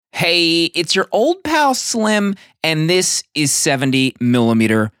Hey, it's your old pal Slim, and this is 70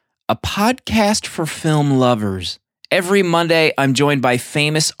 Millimeter, a podcast for film lovers. Every Monday, I'm joined by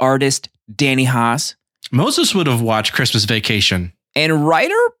famous artist Danny Haas. Moses would have watched Christmas Vacation. And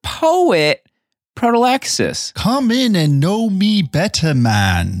writer-poet Protolexis. Come in and know me better,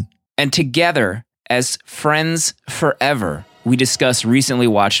 man. And together, as friends forever, we discuss recently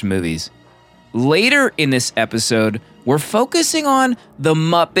watched movies. Later in this episode, we're focusing on The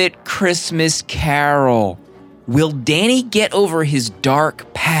Muppet Christmas Carol. Will Danny get over his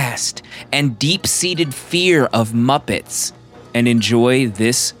dark past and deep-seated fear of Muppets and enjoy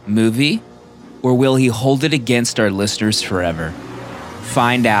this movie? Or will he hold it against our listeners forever?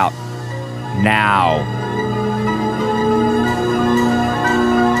 Find out now.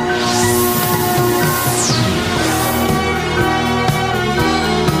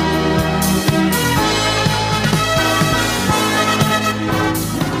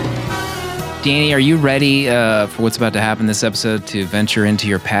 Danny, are you ready for what's about to happen this episode to venture into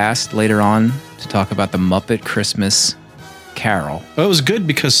your past later on to talk about the Muppet Christmas Carol? Well, it was good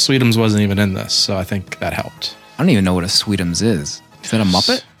because Sweetums wasn't even in this, so I think that helped. I don't even know what a Sweetums is. Is that a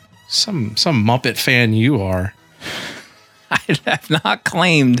Muppet? Some Muppet fan you are. I have not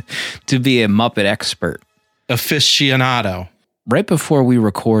claimed to be a Muppet expert. Aficionado. Right before we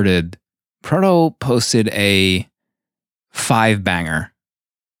recorded, Proto posted a 5-banger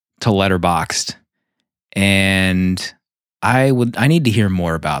to Letterboxd, and I need to hear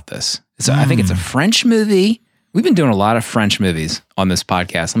more about this. So I think it's a French movie. We've been doing a lot of French movies on this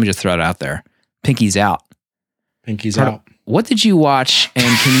podcast. Let me just throw it out there. Pinky's out. Pinky's out. What did you watch?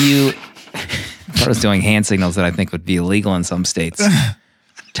 And can you? I was doing hand signals that I think would be illegal in some states.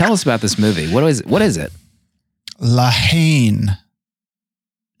 Tell us about this movie. What is it? La Haine,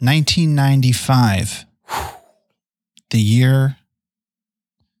 1995. The year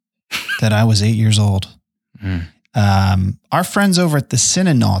that I was 8 years old. Our friends over at the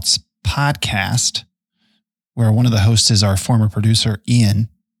Cinenauts podcast, where one of the hosts is our former producer, Ian.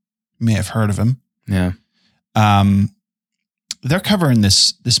 You may have heard of him. Yeah. They're covering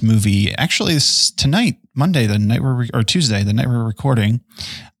this movie. Actually, this tonight, Monday, Tuesday, the night we're recording.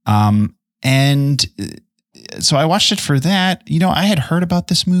 And so I watched it for that. You know, I had heard about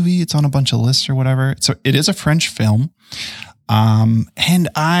this movie. It's on a bunch of lists or whatever. So it is a French film. And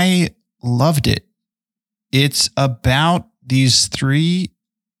I loved it. It's about these three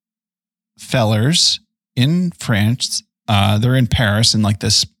fellers in France. They're in Paris in like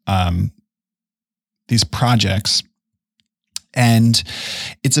this, these projects. And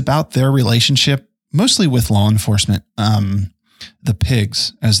it's about their relationship, mostly with law enforcement, the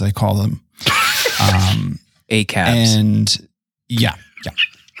pigs, as they call them. ACABs. And yeah.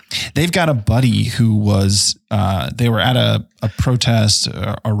 They've got a buddy who was, they were at a protest,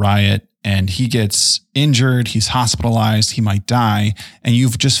 a riot, and he gets injured. He's hospitalized. He might die. And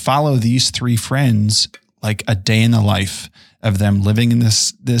you've just follow these three friends, like a day in the life of them living in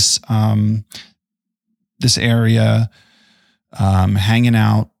this area, hanging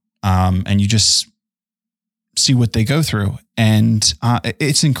out. And you just see what they go through. And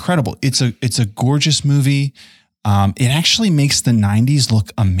it's incredible. It's a gorgeous movie. It actually makes the 90s look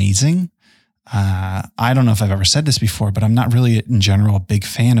amazing. I don't know if I've ever said this before, but I'm not really in general a big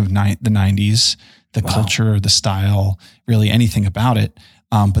fan of the 90s, the culture, the style, really anything about it.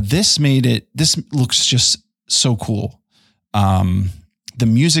 But this looks just so cool. The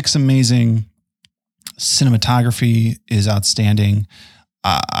music's amazing. Cinematography is outstanding.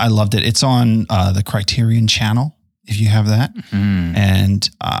 I loved it. It's on the Criterion channel, if you have that. And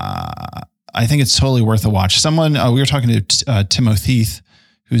I think it's totally worth a watch. Someone, we were talking to Timo Thieth,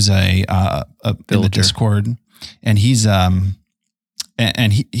 who's in the Discord, and he's and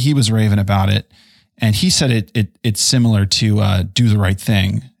he was raving about it, and he said it's similar to Do the Right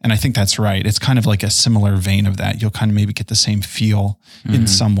Thing, and I think that's right. It's kind of like a similar vein of that. You'll kind of maybe get the same feel in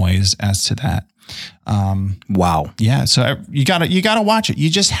some ways as to that. Wow. Yeah. So you gotta watch it. You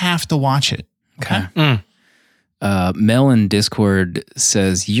just have to watch it. Okay. Mel in Discord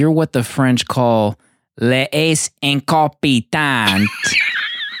says, "You're what the French call les incompetents."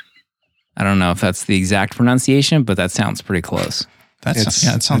 I don't know if that's the exact pronunciation, but that sounds pretty close.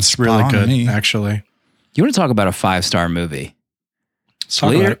 It sounds really good, to me. actually. You want to talk about a 5-star movie? Let's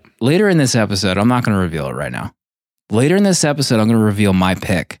talk about it. Later in this episode, I'm not going to reveal it right now. Later in this episode, I'm going to reveal my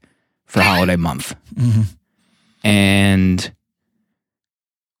pick for holiday month. And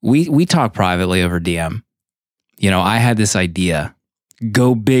we talk privately over DM. You know, I had this idea,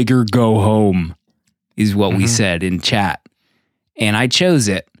 go big or go home is what we said in chat. And I chose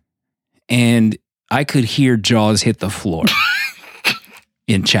it. And I could hear jaws hit the floor.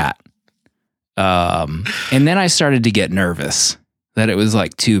 in chat. And then I started to get nervous that it was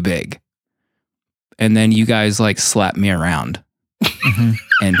like too big. And then you guys like slapped me around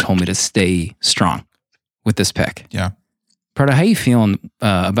and told me to stay strong with this pick. Yeah. Pardo, how you feeling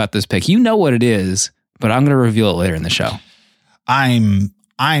about this pick? You know what it is, but I'm going to reveal it later in the show. I'm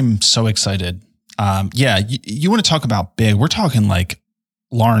so excited. You want to talk about big? We're talking like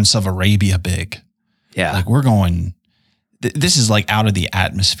Lawrence of Arabia big. Yeah. Like we're going, this is like out of the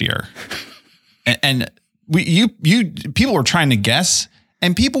atmosphere. and people were trying to guess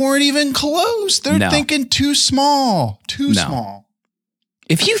and people weren't even close. They're thinking too small, small.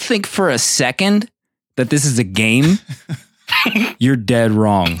 If you think for a second that this is a game, you're dead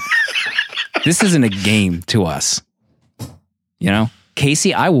wrong. This isn't a game to us. You know,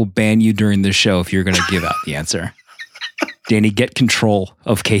 Casey, I will ban you during the show if you're going to give out the answer. Danny, get control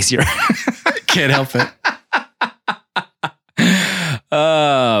of Casey. Can't help it.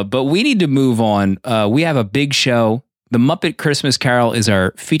 But we need to move on. We have a big show. The Muppet Christmas Carol is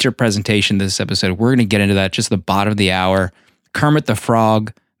our feature presentation this episode. We're going to get into that just the bottom of the hour. Kermit the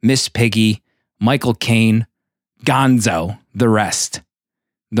Frog, Miss Piggy, Michael Caine, Gonzo, the rest.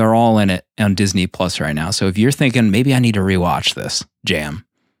 They're all in it on Disney Plus right now. So if you're thinking, maybe I need to rewatch this jam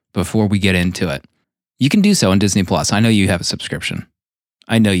before we get into it, you can do so on Disney Plus. I know you have a subscription.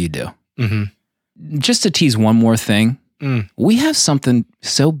 I know you do. Mm-hmm. Just to tease one more thing, we have something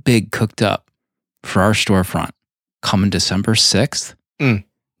so big cooked up for our storefront coming December 6th.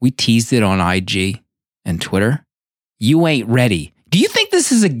 We teased it on IG and Twitter. You ain't ready. Do you think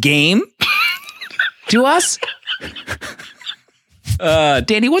this is a game to us?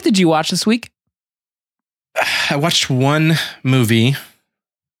 Danny, what did you watch this week? I watched one movie,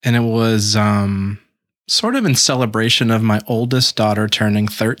 and it was sort of in celebration of my oldest daughter turning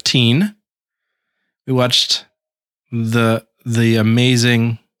 13. We watched the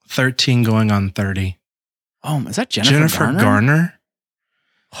amazing 13 going on 30. Oh, is that Jennifer Garner?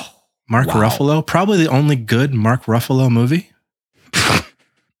 Mark Ruffalo? Probably the only good Mark Ruffalo movie.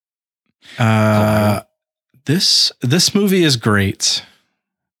 This movie is great.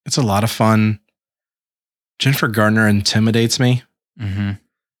 It's a lot of fun. Jennifer Garner intimidates me. Mm-hmm.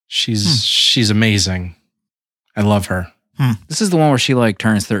 She's amazing. I love her. This is the one where she like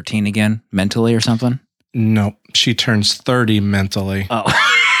turns 13 again mentally or something? No, she turns 30 mentally. Oh.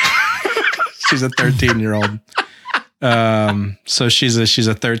 She's a 13-year-old. So she's a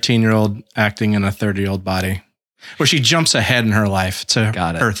 13-year-old acting in a 30-year-old body, where she jumps ahead in her life to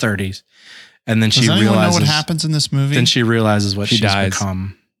her 30s, and then she realizes know what happens in this movie. Then she realizes what she's dies.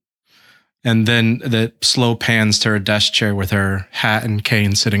 become, and then the slow pans to her desk chair with her hat and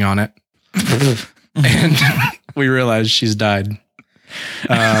cane sitting on it, and we realize she's died.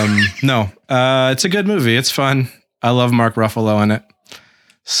 It's a good movie. It's fun. I love Mark Ruffalo in it.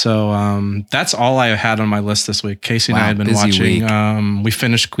 So that's all I had on my list this week. Casey and I had been watching. We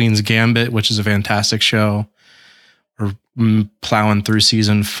finished Queen's Gambit, which is a fantastic show. We're plowing through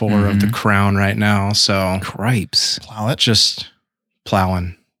season 4 of The Crown right now. So cripes, plow it. Just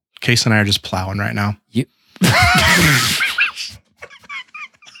plowing. Casey and I are just plowing right now.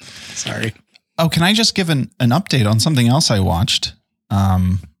 Sorry. Oh, can I just give an update on something else I watched?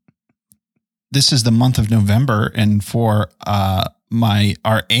 This is the month of November, and for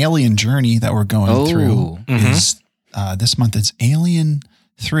our Alien journey that we're going through is this month. It's Alien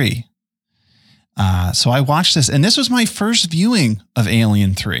 3. So I watched this, and this was my first viewing of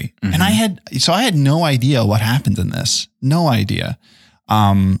Alien 3, and I had no idea what happened in this, no idea.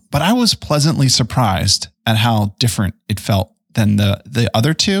 But I was pleasantly surprised at how different it felt than the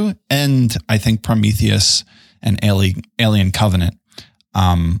other two, and I think Prometheus and Alien Covenant.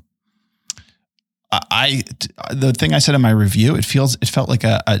 The thing I said in my review, it felt like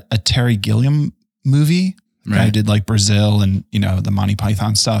a Terry Gilliam movie. Right. I did like Brazil and the Monty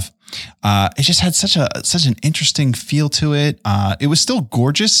Python stuff. It just had such an interesting feel to it. It was still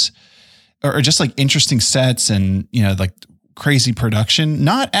gorgeous, or just like interesting sets and like crazy production.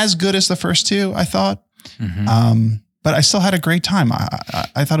 Not as good as the first two, I thought. But I still had a great time.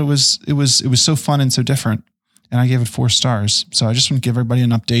 I thought it was so fun and so different, and I gave it 4 stars. So I just want to give everybody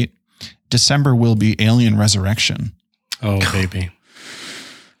an update. December will be Alien Resurrection. Oh, baby.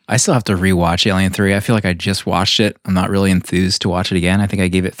 I still have to rewatch Alien 3. I feel like I just watched it. I'm not really enthused to watch it again. I think I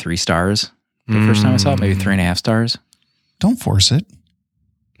gave it 3 stars the first time I saw it, maybe 3.5 stars. Don't force it.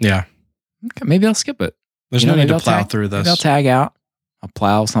 Yeah. Okay, maybe I'll skip it. There's no need to plow through this. Maybe I'll tag out. I'll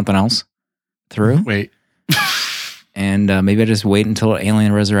plow something else through. Wait. And maybe I just wait until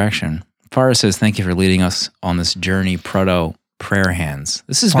Alien Resurrection. Farah says, thank you for leading us on this journey, Proto Prayer Hands.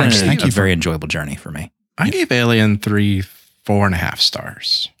 This has been a very enjoyable journey for me. I gave Alien 3 4.5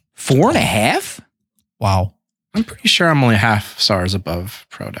 stars. 4.5? Wow. I'm pretty sure I'm only half stars above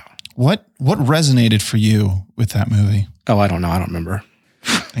Frodo. What resonated for you with that movie? Oh, I don't know. I don't remember.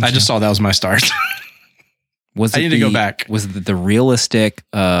 I just saw that was my stars. I need to go back. Was it the realistic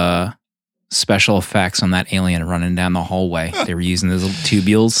special effects on that alien running down the hallway? They were using those little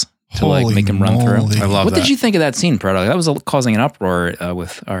tubules to like make him run through. I love What did you think of that scene, Proto? That was causing an uproar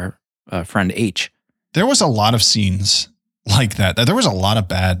with our friend H. There was a lot of scenes like that. There was a lot of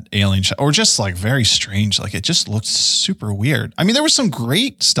bad alien shots, or just like very strange. Like it just looked super weird. I mean, there was some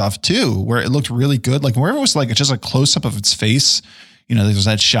great stuff too, where it looked really good. Like where it was like just a close up of its face. You know, there's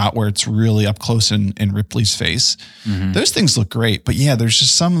that shot where it's really up close in Ripley's face. Mm-hmm. Those things look great. But yeah, there's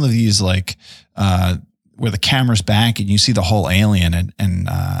just some of these like where the camera's back and you see the whole alien and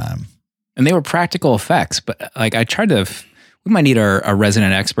they were practical effects. But like I tried to, we might need a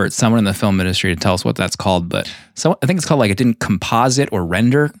resident expert, someone in the film industry to tell us what that's called. But I think it's called like it didn't composite or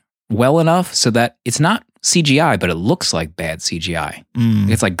render well enough so that it's not CGI, but it looks like bad CGI.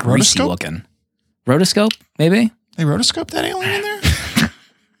 It's like greasy looking. Rotoscope, maybe? They rotoscoped that alien in there?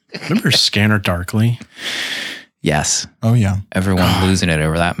 Remember Scanner Darkly? Yes. Oh, yeah. Everyone losing it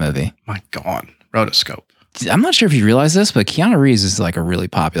over that movie. My God. Rotoscope. I'm not sure if you realize this, but Keanu Reeves is like a really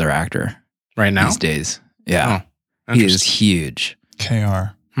popular actor. Right now? These days. Yeah. Oh, he is huge.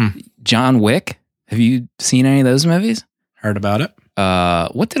 KR. John Wick. Have you seen any of those movies? Heard about it.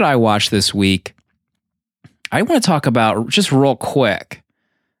 What did I watch this week? I want to talk about, just real quick,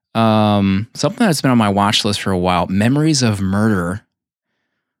 something that's been on my watch list for a while, Memories of Murder,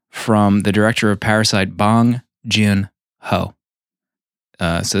 from the director of Parasite, Bong Joon-ho.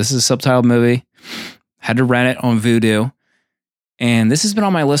 So this is a subtitled movie. Had to rent it on Vudu. And this has been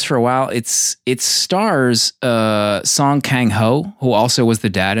on my list for a while. It stars Song Kang-ho, who also was the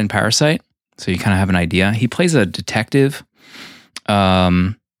dad in Parasite. So you kind of have an idea. He plays a detective,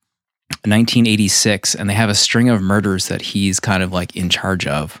 1986, and they have a string of murders that he's kind of like in charge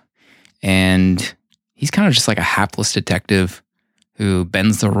of. And he's kind of just like a hapless detective who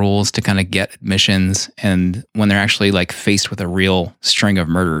bends the rules to kind of get admissions. And when they're actually like faced with a real string of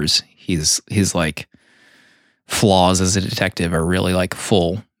murders, his like flaws as a detective are really like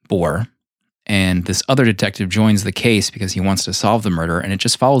full bore. And this other detective joins the case because he wants to solve the murder. And it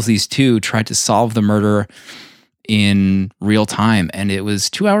just follows these two try to solve the murder in real time. And it was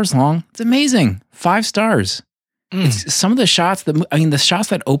 2 hours long. It's amazing. 5 stars. It's some of the shots the shots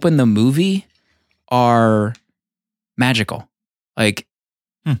that open the movie are magical. Like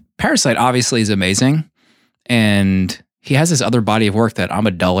Parasite obviously is amazing. And he has this other body of work that I'm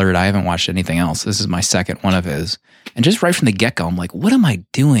a dullard. I haven't watched anything else. This is my second one of his. And just right from the get-go, I'm like, what am I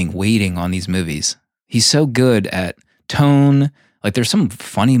doing waiting on these movies? He's so good at tone. Like there's some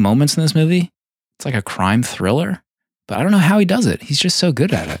funny moments in this movie. It's like a crime thriller, but I don't know how he does it. He's just so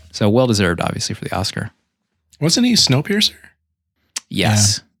good at it. So well-deserved, obviously, for the Oscar. Wasn't he Snowpiercer?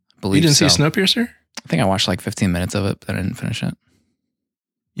 Yes. Yeah. I believe you didn't see Snowpiercer? I think I watched like 15 minutes of it, but I didn't finish it.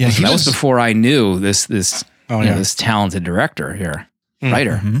 Yeah, that was before I knew this talented director here,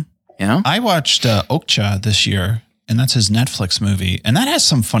 writer. Mm-hmm. You know? I watched Okja this year, and that's his Netflix movie, and that has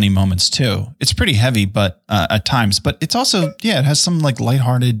some funny moments too. It's pretty heavy, but at times, but it's also it has some like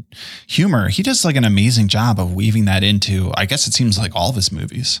lighthearted humor. He does like an amazing job of weaving that into, I guess it seems like all of his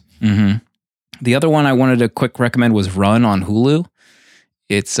movies. Mm-hmm. The other one I wanted to quick recommend was Run on Hulu.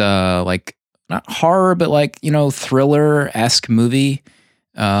 It's like not horror, but like thriller-esque movie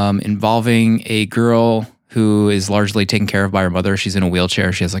involving a girl who is largely taken care of by her mother. She's in a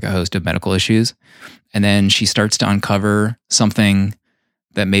wheelchair. She has like a host of medical issues. And then she starts to uncover something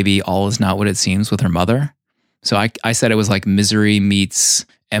that maybe all is not what it seems with her mother. So I said it was like Misery meets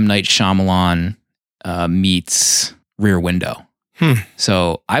M. Night Shyamalan meets Rear Window.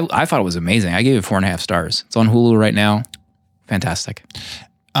 So I thought it was amazing. I gave it 4.5 stars. It's on Hulu right now. Fantastic.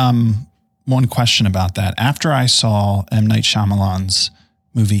 One question about that. After I saw M. Night Shyamalan's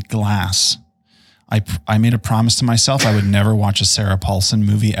movie Glass, I made a promise to myself I would never watch a Sarah Paulson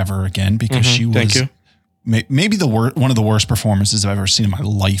movie ever again because she was maybe one of the worst performances I've ever seen in my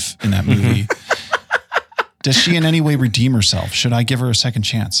life in that movie. Does she in any way redeem herself? Should I give her a second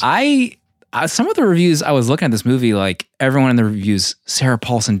chance? Some of the reviews, I was looking at this movie, like everyone in the reviews, Sarah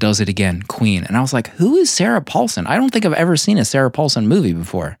Paulson does it again, Queen. And I was like, who is Sarah Paulson? I don't think I've ever seen a Sarah Paulson movie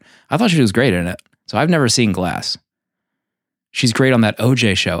before. I thought she was great in it. So I've never seen Glass. She's great on that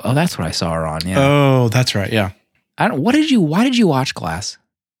OJ show. Oh, that's what I saw her on. Yeah. Oh, that's right. Yeah. Why did you watch Glass?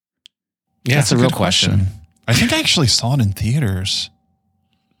 Yeah, that's a real question. I think I actually saw it in theaters.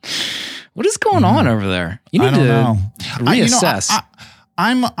 What is going on over there? You need to reassess.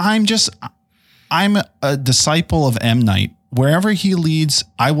 I'm a disciple of M. Night wherever he leads,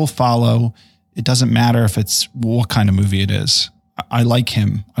 I will follow. It doesn't matter if it's what kind of movie it is. I like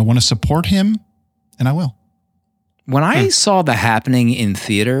him. I want to support him, and I will. When I saw The Happening in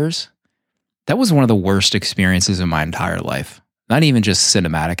theaters, that was one of the worst experiences in my entire life. Not even just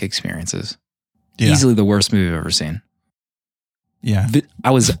cinematic experiences. Yeah. Easily the worst movie I've ever seen. Yeah.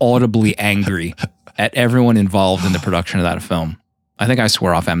 I was audibly angry at everyone involved in the production of that film. I think I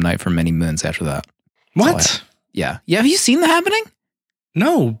swore off M. Night for many moons after that. What? Yeah. Have you seen The Happening?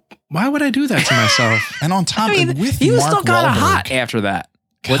 No. Why would I do that to myself? And on top of with he was Mark still kind of Wahlberg, hot after that.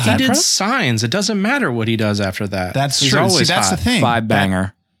 What's he did Signs. It doesn't matter what he does after that. That's true. See, that's the thing.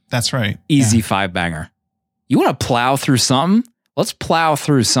 5-banger. That's right. Easy 5-banger. You want to plow through something? Let's plow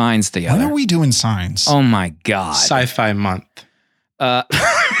through Signs together. When are we doing Signs? Oh my God. Sci-fi month.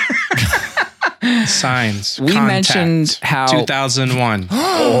 Signs. We Contact, mentioned how 2001.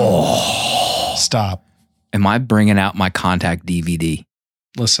 Stop. Am I bringing out my Contact DVD?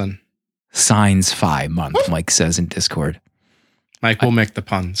 Listen. Signs 5 month, Mike says in Discord. Mike will make the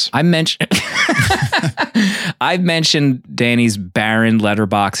puns. I've mentioned Danny's barren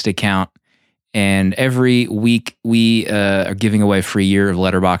Letterboxd account, and every week we are giving away a free year of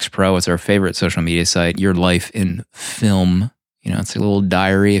Letterboxd Pro. It's our favorite social media site, Your Life in Film. You know, it's a little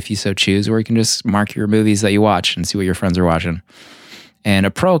diary if you so choose, where you can just mark your movies that you watch and see what your friends are watching. And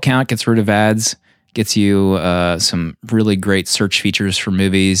a pro account gets rid of ads, gets you some really great search features for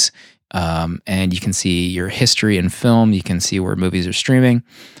movies. And you can see your history in film. You can see where movies are streaming.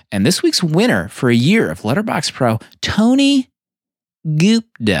 And this week's winner for a year of Letterboxd Pro, Tony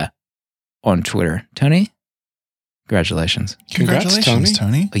Gupta on Twitter. Tony, congratulations. Congratulations,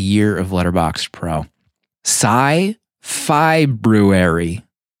 Tony. A year of Letterboxd Pro. Sci-Fi Brewery,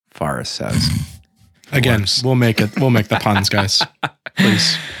 Forrest says. Again, we'll make the puns, guys.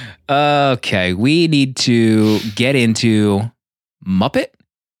 Please. Okay, we need to get into Muppet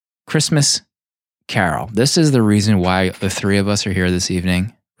Christmas Carol. This is the reason why the three of us are here this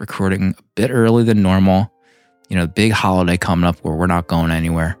evening, recording a bit early than normal. You know, big holiday coming up where we're not going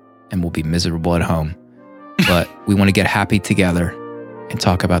anywhere and we'll be miserable at home. But we want to get happy together and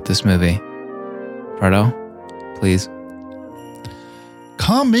talk about this movie. Pardo, please.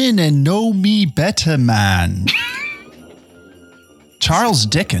 Come in and know me better, man. Charles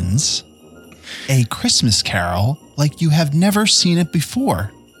Dickens, A Christmas Carol like you have never seen it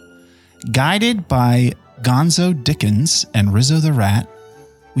before. Guided by Gonzo Dickens and Rizzo the Rat,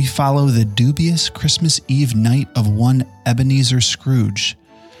 we follow the dubious Christmas Eve night of one Ebenezer Scrooge,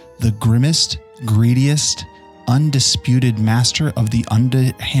 the grimmest, greediest, undisputed master of the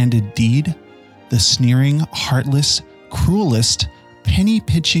underhanded deed, the sneering, heartless, cruelest,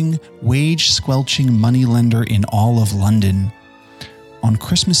 penny-pitching, wage-squelching moneylender in all of London. On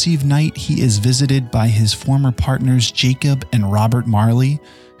Christmas Eve night, he is visited by his former partners Jacob and Robert Marley,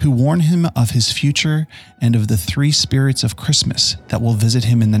 who warn him of his future and of the three spirits of Christmas that will visit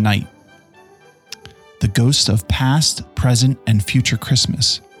him in the night. The ghosts of past, present, and future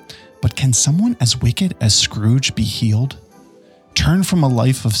Christmas. But can someone as wicked as Scrooge be healed? Turn from a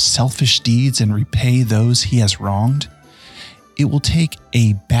life of selfish deeds and repay those he has wronged? It will take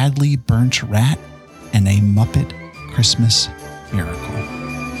a badly burnt rat and a Muppet Christmas miracle.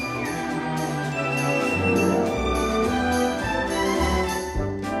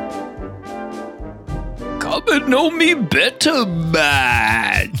 Come and know me better,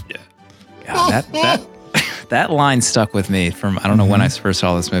 man. Yeah, that line stuck with me from, I don't know when I first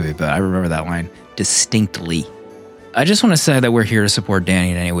saw this movie, but I remember that line distinctly. I just want to say that we're here to support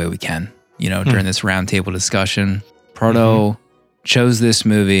Danny in any way we can. You know, during this roundtable discussion, Proto chose this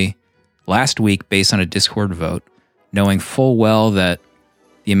movie last week based on a Discord vote, knowing full well that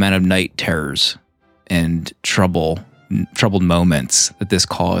the amount of night terrors and troubled moments that this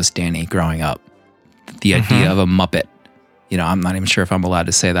caused Danny growing up. The idea of a Muppet. You know, I'm not even sure if I'm allowed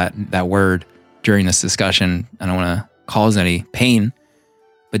to say that word during this discussion. I don't want to cause any pain.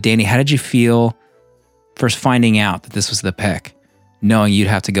 But Danny, how did you feel first finding out that this was the pick, knowing you'd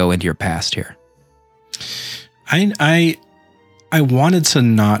have to go into your past here? I wanted to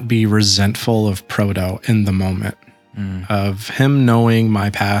not be resentful of Proto in the moment, of him knowing my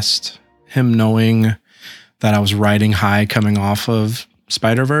past, him knowing that I was riding high coming off of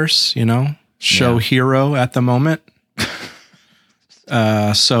Spider-Verse, you know, hero at the moment.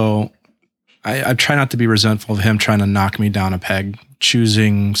 So I try not to be resentful of him trying to knock me down a peg,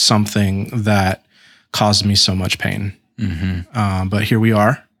 choosing something that caused me so much pain. But here we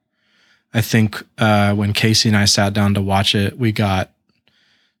are. I think when Casey and I sat down to watch it, we got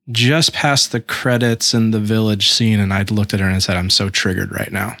just past the credits in the village scene, and I looked at her and said, I'm so triggered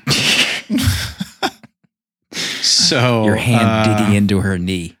right now. So your hand digging into her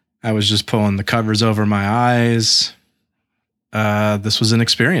knee. I was just pulling the covers over my eyes. This was an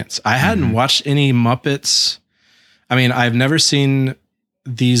experience. I hadn't watched any Muppets. I mean, I've never seen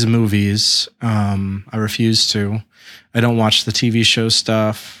these movies. I refuse to. I don't watch the TV show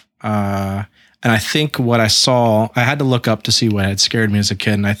stuff. And I think what I saw, I had to look up to see what had scared me as a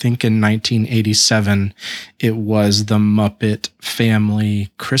kid. And I think in 1987, it was the Muppet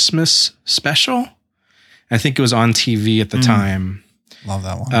Family Christmas special. I think it was on TV at the time. Love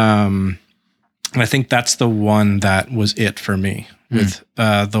that one. And I think that's the one that was it for me with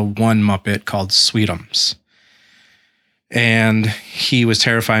the one Muppet called Sweetums. And he was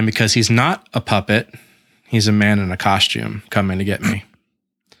terrifying because he's not a puppet. He's a man in a costume coming to get me.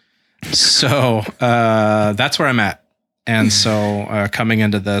 So that's where I'm at. And so coming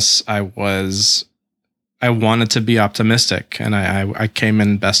into this, I wanted to be optimistic, and I came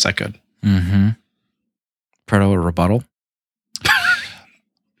in best I could. Mm-hmm. Proto rebuttal?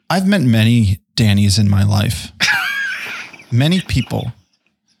 I've met many Dannys in my life. Many people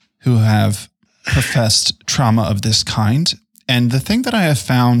who have professed trauma of this kind. And the thing that I have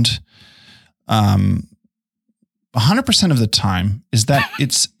found 100% of the time is that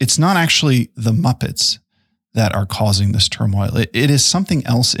it's not actually the Muppets that are causing this turmoil. It is something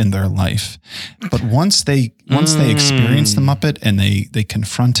else in their life. But once they experience the Muppet and they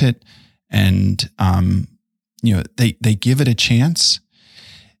confront it and they give it a chance,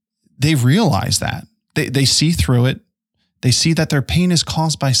 they realize that. They see through it. They see that their pain is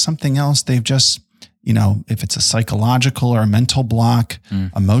caused by something else. They've just, if it's a psychological or a mental block,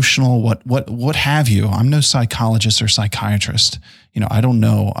 emotional, what have you. I'm no psychologist or psychiatrist. I don't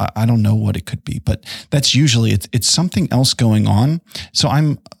know. I don't know what it could be, but that's usually it's something else going on. So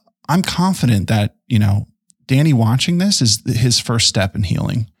I'm confident that, Danny watching this is his first step in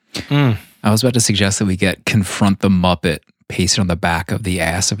healing. I was about to suggest that we get Confront the Muppet pasted on the back of the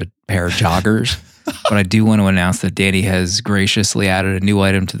ass of a pair of joggers. But I do want to announce that Danny has graciously added a new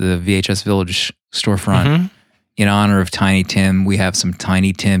item to the VHS Village storefront. In honor of Tiny Tim. We have some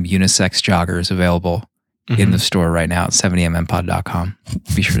Tiny Tim unisex joggers available in the store right now at 70mmpod.com.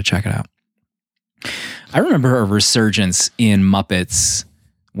 Be sure to check it out. I remember a resurgence in Muppets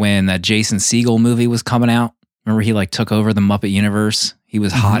when that Jason Segel movie was coming out. Remember he took over the Muppet universe? He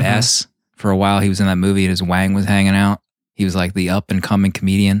was hot S for a while. He was in that movie and his wang was hanging out. He was like the up and coming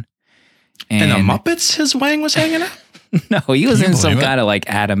comedian. And the Muppets, his wang was hanging out? No, he was in some kind of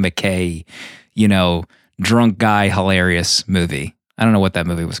Adam McKay, drunk guy, hilarious movie. I don't know what that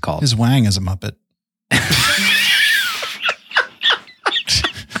movie was called. His wang is a Muppet.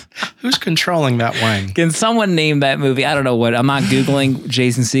 Who's controlling that wang? Can someone name that movie? I don't know what. I'm not Googling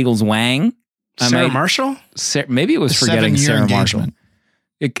Jason Segel's wang. Sarah Marshall? Maybe it was Forgetting Sarah Marshall.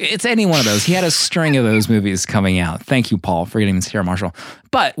 It's any one of those. He had a string of those movies coming out. Thank you, Paul, for getting Sarah Marshall.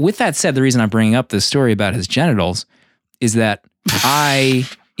 But with that said, the reason I'm bringing up this story about his genitals is that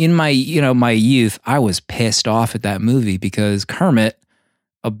in my my youth, I was pissed off at that movie because Kermit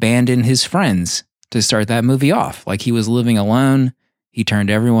abandoned his friends to start that movie off. He was living alone. He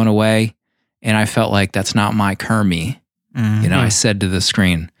turned everyone away. And I felt like that's not my Kermit. I said to the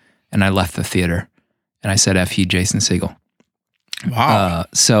screen and I left the theater and I said, F you, Jason Segel. Wow.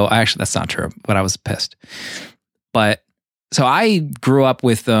 So actually, that's not true, but I was pissed. But so I grew up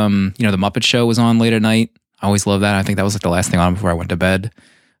with, the Muppet Show was on late at night. I always loved that. I think that was the last thing on before I went to bed.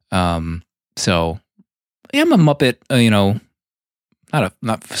 So yeah, I'm a Muppet,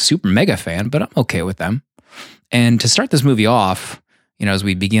 not super mega fan, but I'm okay with them. And to start this movie off, as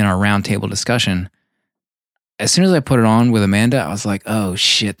we begin our roundtable discussion, as soon as I put it on with Amanda, I was like, oh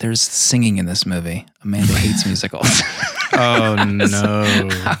shit, there's singing in this movie. Amanda hates musicals. Oh no.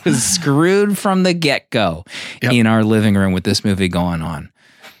 I was screwed from the get-go in our living room with this movie going on.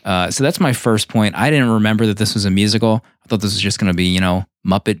 So that's my first point. I didn't remember that this was a musical. I thought this was just going to be,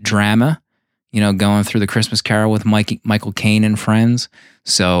 Muppet drama, going through the Christmas Carol with Michael Caine and friends.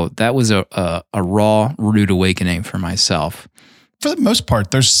 So that was a raw, rude awakening for myself. For the most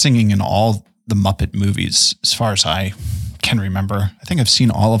part, there's singing in all the Muppet movies, as far as I can remember. I think I've seen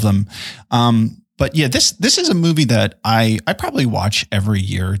all of them. But yeah, this is a movie that I probably watch every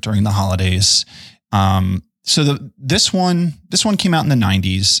year during the holidays. So this one came out in the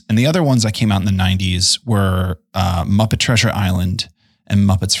 90s, and the other ones that came out in the 90s were Muppet Treasure Island and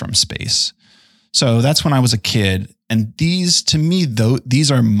Muppets from Space. So that's when I was a kid, and these, to me,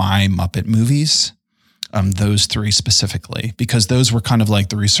 these are my Muppet movies. Those three specifically, because those were kind of like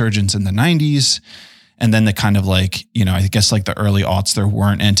the resurgence in the 90s. And then the kind of I guess the early aughts, there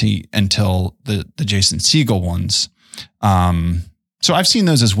weren't any until the Jason Segel ones. So I've seen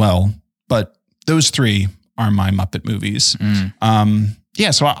those as well, but those three are my Muppet movies.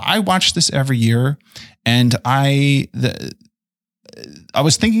 So I watch this every year, and I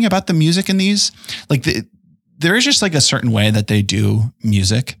was thinking about the music in these. Like there is just like a certain way that they do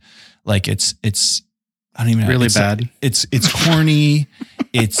music. Like it's I don't even know. Really it's bad. Like, it's corny.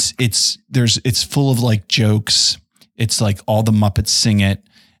 it's full of like jokes. It's like all the Muppets sing it,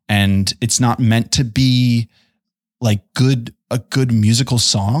 and it's not meant to be like a good musical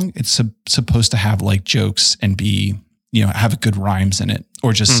song. It's supposed to have like jokes and be, have good rhymes in it,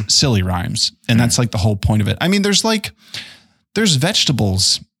 or just silly rhymes. And that's like the whole point of it. I mean, there's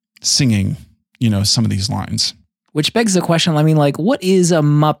vegetables singing, some of these lines. Which begs the question, I mean, like, what is a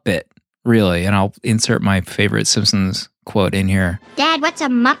Muppet, really? And I'll insert my favorite Simpsons quote in here. Dad, what's a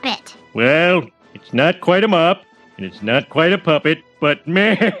Muppet? Well, it's not quite a mop, and it's not quite a puppet, but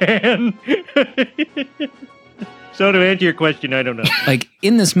man... So to answer your question, I don't know. Like,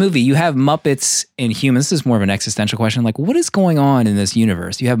 in this movie, you have Muppets and humans. This is more of an existential question. Like, what is going on in this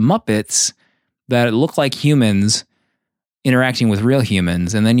universe? You have Muppets that look like humans interacting with real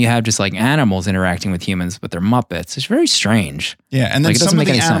humans, and then you have just like animals interacting with humans, but they're Muppets. It's very strange. Yeah, and then some of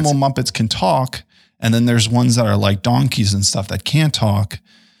the animal Muppets can talk, and then there's ones that are like donkeys and stuff that can't talk.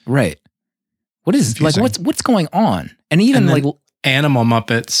 Right. What is confusing. Like what's going on? And even like animal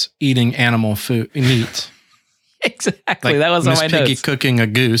Muppets eating animal meat. Exactly. Like that was on my notes. Miss Piggy cooking a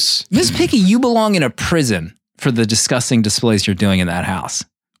goose. Miss Piggy, you belong in a prison for the disgusting displays you're doing in that house.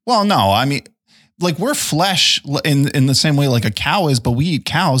 Well, no, I mean, like we're flesh in the same way like a cow is, but we eat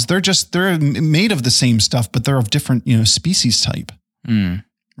cows. They're made of the same stuff, but they're of different, species type.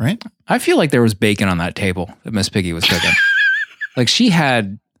 Right? I feel like there was bacon on that table that Miss Piggy was cooking. Like she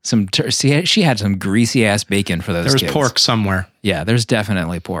had some greasy ass bacon for those kids. There was pork somewhere. Yeah, there's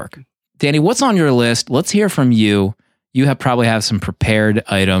definitely pork. Danny, what's on your list? Let's hear from you. You probably have some prepared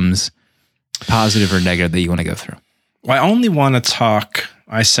items, positive or negative, that you want to go through. Well, I only want to talk.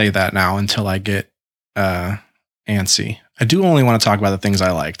 I say that now until I get antsy. I do only want to talk about the things I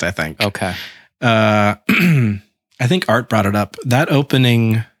liked, I think. Okay. I think Art brought it up. That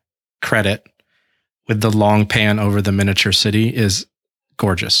opening credit with the long pan over the miniature city is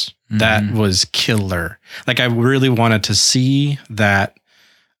gorgeous. Mm-hmm. That was killer. Like I really wanted to see that.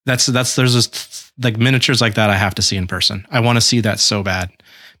 There's just like miniatures like that I have to see in person. I want to see that so bad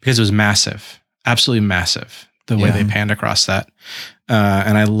because it was massive, absolutely massive, the way they panned across that.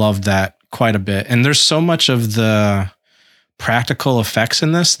 And I loved that quite a bit. And there's so much of the practical effects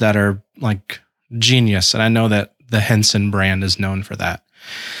in this that are like genius. And I know that the Henson brand is known for that.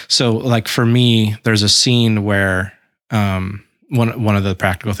 So like for me, there's a scene where one of the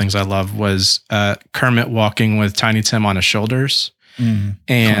practical things I love was Kermit walking with Tiny Tim on his shoulders.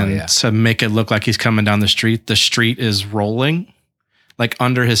 And to make it look like he's coming down the street is rolling like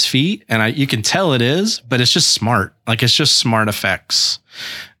under his feet. And you can tell it is, but it's just smart. Like it's just smart effects.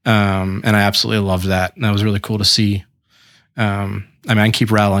 And I absolutely loved that. And that was really cool to see. I mean, I can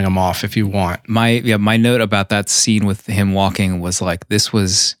keep rattling them off if you want. My note about that scene with him walking was like, this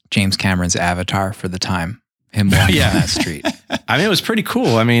was James Cameron's Avatar for the time. Him walking on that street. I mean, it was pretty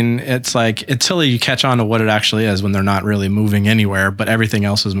cool. I mean, it's like until you catch on to what it actually is when they're not really moving anywhere, but everything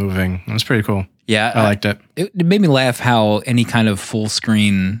else is moving. It was pretty cool. Yeah. I liked it. It made me laugh how any kind of full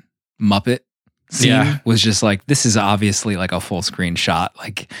screen Muppet scene was just like, this is obviously like a full screen shot.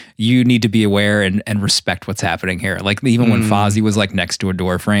 Like you need to be aware and respect what's happening here. Like even when Fozzie was like next to a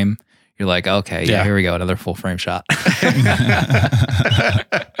door frame, you're like, okay, here we go. Another full frame shot.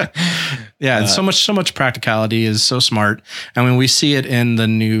 Yeah, so much practicality is so smart. I mean, we see it in the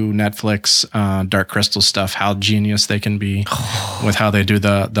new Netflix Dark Crystal stuff, how genius they can be with how they do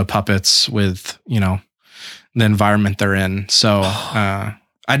the puppets with, the environment they're in. So I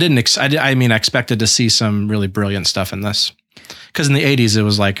expected to see some really brilliant stuff in this. Because in the 80s, it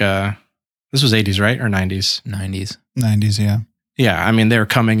was like, this was 80s, right? Or 90s? 90s, yeah. Yeah, I mean, they were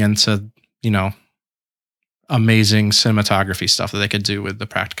coming into, amazing cinematography stuff that they could do with the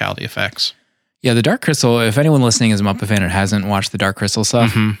practicality effects. Yeah, the Dark Crystal, if anyone listening is a Muppet fan and hasn't watched the Dark Crystal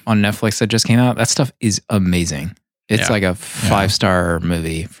stuff on Netflix that just came out, that stuff is amazing. It's like a 5-star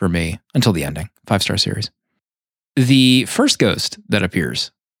movie for me until the ending. 5-star series. The first ghost that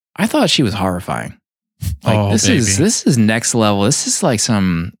appears, I thought she was horrifying. Like this is next level. This is like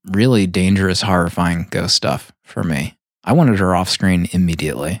some really dangerous, horrifying ghost stuff for me. I wanted her off screen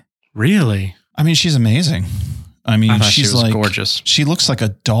immediately. Really? I mean, she's amazing. I mean, she's like gorgeous. She looks like a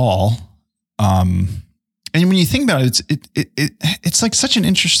doll. And when you think about it, it's like such an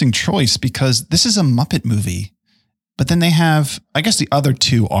interesting choice because this is a Muppet movie, but then they have, I guess the other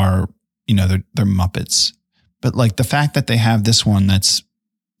two are, they're Muppets, but like the fact that they have this one that's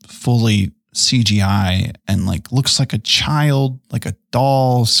fully CGI and like looks like a child, like a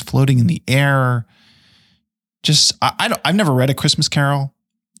doll floating in the air. Just I've never read A Christmas Carol,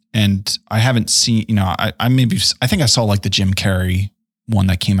 and I haven't seen. I think I saw like the Jim Carrey one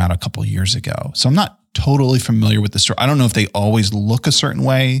that came out a couple of years ago. So I'm not totally familiar with the story. I don't know if they always look a certain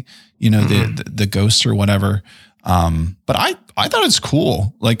way, the ghosts or whatever. But I thought it's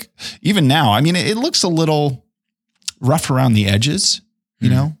cool. Like even now, I mean, it looks a little rough around the edges,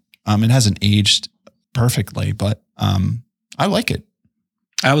 it hasn't aged perfectly, but, I like it.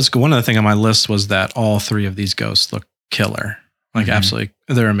 One of the things on my list was that all three of these ghosts look killer. Like absolutely,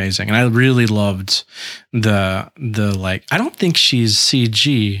 they're amazing. And I really loved the like, I don't think she's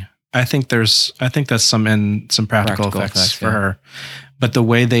CG. I think that's some practical effects for her, but the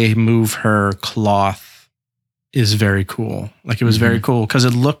way they move her cloth is very cool. Like it was very cool because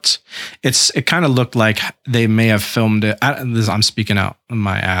it kind of looked like they may have filmed it. I'm speaking out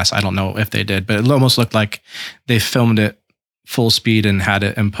my ass. I don't know if they did, but it almost looked like they filmed it full speed and had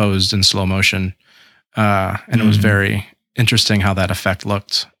it imposed in slow motion. And it was very interesting how that effect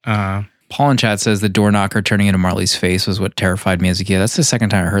looked. Paul in chat says the door knocker turning into Marley's face was what terrified me as a kid. That's the second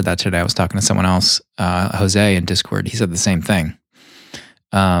time I heard that today. I was talking to someone else, Jose in Discord. He said the same thing.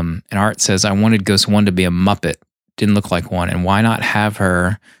 And Art says, I wanted Ghost 1 to be a Muppet. Didn't look like one. And why not have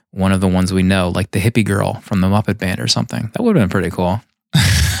her one of the ones we know, like the hippie girl from the Muppet Band or something? That would have been pretty cool.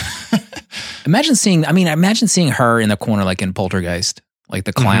 Imagine seeing her in the corner, like in Poltergeist, like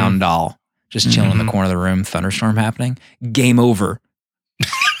the clown doll, just chilling in the corner of the room, thunderstorm happening. Game over.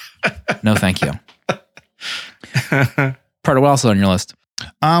 No, thank you. Part what else is on your list?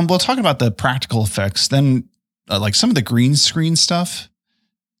 Well, talking about the practical effects, then like some of the green screen stuff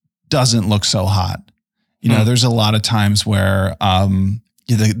doesn't look so hot. There's a lot of times where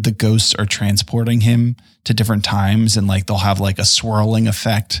the ghosts are transporting him to different times, and like they'll have like a swirling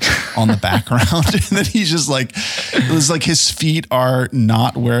effect on the background, and then he's just like, it's like his feet are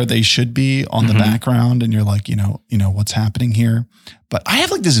not where they should be on the background, and you're like, what's happening here? But I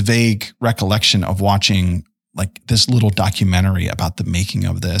have like this vague recollection of watching like this little documentary about the making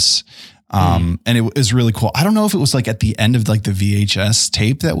of this. And it was really cool. I don't know if it was like at the end of like the VHS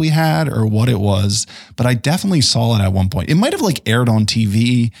tape that we had or what it was, but I definitely saw it at one point. It might have like aired on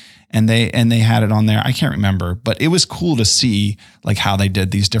TV and they had it on there. I can't remember, but it was cool to see like how they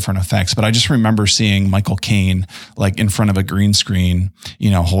did these different effects. But I just remember seeing Michael Caine like in front of a green screen,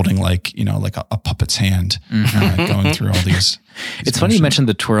 holding like, like a puppet's hand, going through all these. It's funny you mentioned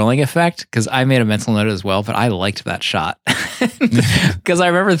the twirling effect because I made a mental note as well, but I liked that shot because I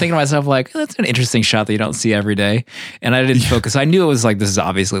remember thinking to myself like, that's an interesting shot that you don't see every day. And I didn't focus. I knew it was like, this is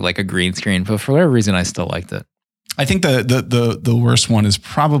obviously like a green screen, but for whatever reason, I still liked it. I think the worst one is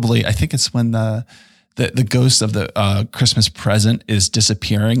probably, I think it's when the ghost of the Christmas present is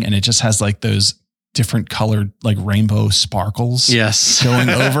disappearing and it just has like those different colored like rainbow sparkles going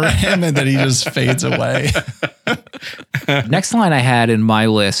over him, and then he just fades away. Next line I had in my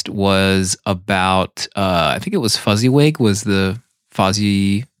list was about I think it was Fuzziwig was the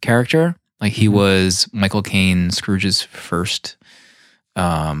Fozzie character. Like he was Michael Caine, Scrooge's first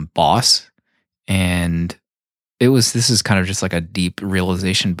boss, and this is kind of just like a deep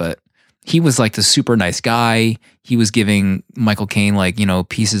realization, but he was like the super nice guy. He was giving Michael Caine like,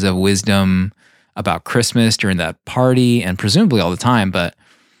 pieces of wisdom about Christmas during that party and presumably all the time. But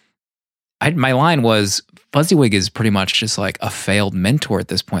my line was, Fuzziwig is pretty much just like a failed mentor at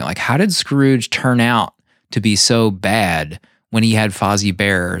this point. Like, how did Scrooge turn out to be so bad when he had Fozzie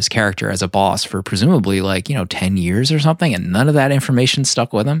Bear's character as a boss for presumably like, 10 years or something, and none of that information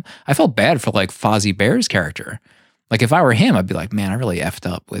stuck with him? I felt bad for like Fozzie Bear's character. Like if I were him, I'd be like, man, I really effed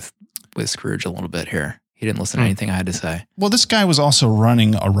up with Scrooge a little bit here. He didn't listen to anything I had to say. Well, this guy was also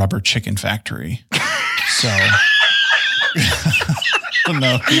running a rubber chicken factory. So I don't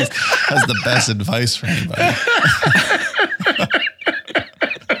know if he has the best advice for anybody.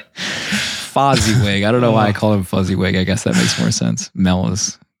 Fozziwig. I don't know why I call him Fuzziwig. I guess that makes more sense. Mel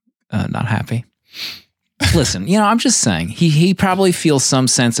is not happy. Listen, I'm just saying, he probably feels some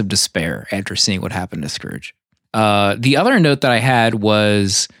sense of despair after seeing what happened to Scrooge. The other note that I had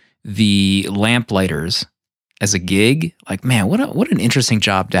was the lamplighters as a gig. Like, man, what an interesting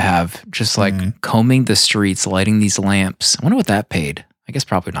job to have. Just like combing the streets, lighting these lamps. I wonder what that paid. I guess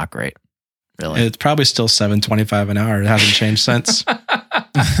probably not great. Really, it's probably still $7.25 an hour. It hasn't changed since.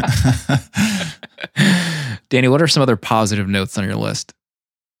 Danny, what are some other positive notes on your list?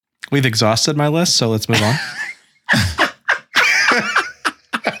 We've exhausted my list, so let's move on.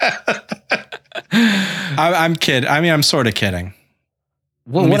 I'm kidding. I mean, I'm sort of kidding.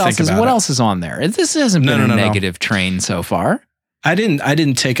 Well, what else is on there? This hasn't been a negative train so far. I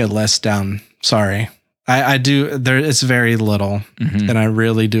didn't take a list down. Sorry. I do. There, it's very little, and I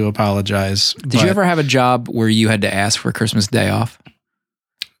really do apologize. Did you ever have a job where you had to ask for Christmas Day off?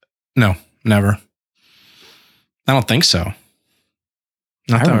 No, never. I don't think so.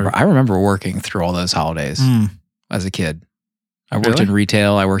 I remember working through all those holidays as a kid. I worked in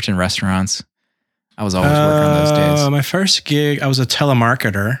retail. I worked in restaurants. I was always working on those days. My first gig, I was a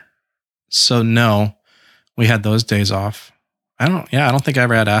telemarketer. So no, we had those days off. I don't think I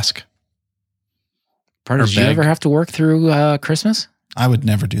ever had to ask. Did you ever have to work through Christmas? I would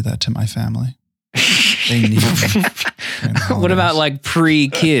never do that to my family. They need me. What about like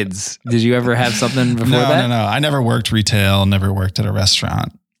pre-kids? Did you ever have something before that? No. I never worked retail, never worked at a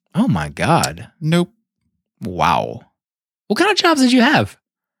restaurant. Oh my God. Nope. Wow. What kind of jobs did you have?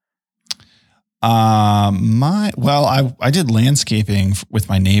 I did landscaping with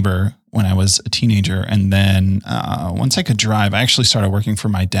my neighbor when I was a teenager. And then once I could drive, I actually started working for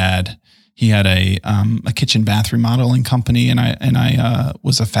my dad. He had a kitchen bath remodeling company, and I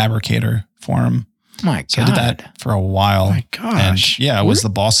was a fabricator for him. My God. So I did that for a while. Oh my gosh. And I was the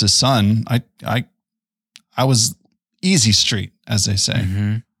boss's son. I was easy street, as they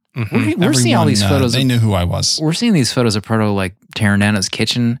say. We're seeing all these photos. They knew who I was. We're seeing these photos of Proto like tearing down his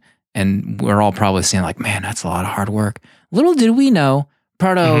kitchen, and we're all probably saying like, man, that's a lot of hard work. Little did we know,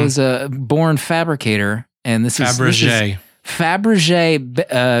 Proto is a born fabricator, and this is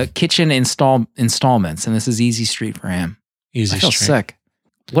Fabergé kitchen installments, and this is easy street for him. Easy I feel street. Sick.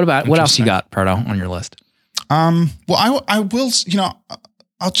 What else you got, Proto, on your list? Well, I will,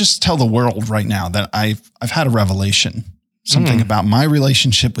 I'll just tell the world right now that I've had a revelation, something about my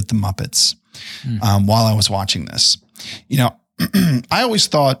relationship with the Muppets while I was watching this. I always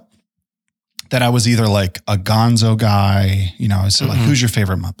thought that I was either like a Gonzo guy, I was like, who's your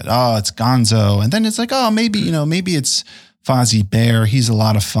favorite Muppet? Oh, it's Gonzo. And then it's like, oh, maybe it's Fozzie Bear. He's a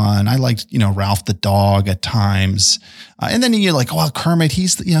lot of fun. I liked, Ralph the dog at times. And then you're like, oh, Kermit,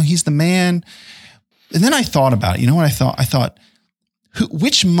 he's the man. And then I thought about it. You know what I thought? I thought,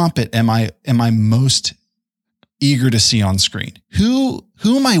 which Muppet am I most eager to see on screen? Who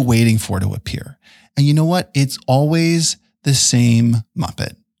am I waiting for to appear? And you know what? It's always the same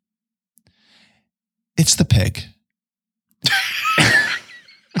Muppet. It's the pig.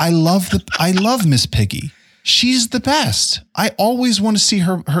 I love Miss Piggy. She's the best. I always want to see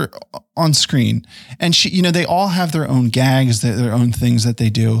her on screen. And she, they all have their own gags, their own things that they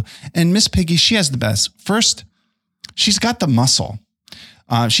do. And Miss Piggy, she has the best. First, she's got the muscle.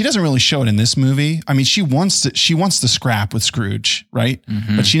 She doesn't really show it in this movie. I mean, she wants to scrap with Scrooge, right?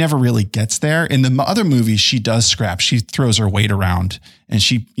 But she never really gets there. In the other movies, she does scrap. She throws her weight around, and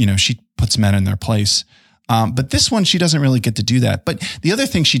she puts men in their place. But this one, she doesn't really get to do that. But the other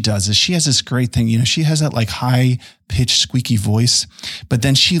thing she does is she has this great thing. She has that like high pitched squeaky voice, but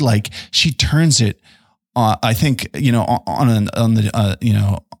then she turns it. I think on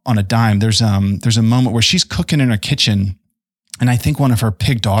a dime. There's a moment where she's cooking in her kitchen. And I think one of her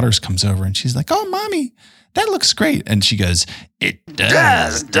pig daughters comes over and she's like, "Oh, mommy, that looks great." And she goes, "It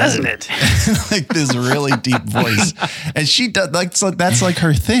does, doesn't it?" Like this really deep voice. And she does that's like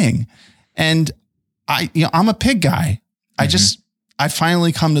her thing. And I'm a pig guy. I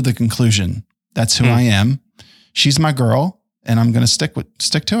finally come to the conclusion that's who I am. She's my girl, and I'm going to stick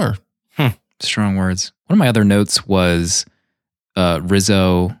to her. Strong words. One of my other notes was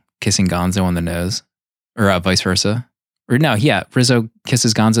Rizzo kissing Gonzo on the nose, or vice versa. Or no, yeah, Rizzo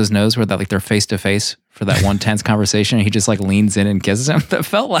kisses Gonzo's nose where they're face to face for that one tense conversation. And he just leans in and kisses him. That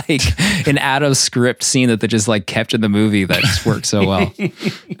felt like an out of script scene that they just kept in the movie that just worked so well.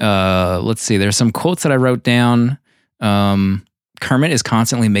 Let's see. There's some quotes that I wrote down. Kermit is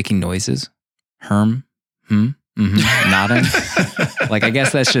constantly making noises. Nodding. I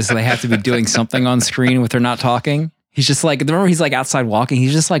guess that's just, they have to be doing something on screen with her not talking. He's just remember he's outside walking.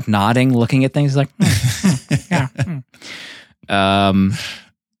 He's just nodding, looking at things yeah.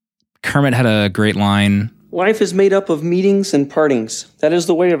 Kermit had a great line. Life is made up of meetings and partings. That is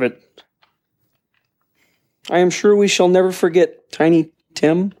the way of it. I am sure we shall never forget Tiny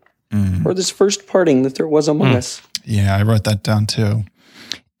Tim or this first parting that there was among us. Yeah, I wrote that down too.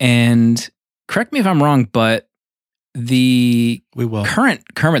 And correct me if I'm wrong, but the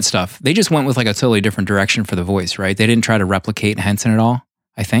current Kermit stuff, they just went with a totally different direction for the voice, right? They didn't try to replicate Henson at all,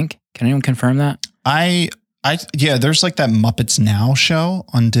 I think. Can anyone confirm that? Yeah, there's that Muppets Now show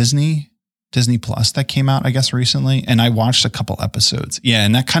on Disney Plus that came out, I guess, recently. And I watched a couple episodes. Yeah,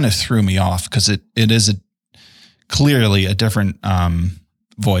 and that kind of threw me off because it is clearly a different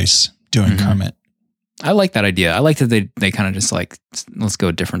voice doing Kermit. I like that idea. I like that they kind of just let's go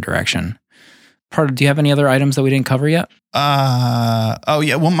a different direction. Do you have any other items that we didn't cover yet? Oh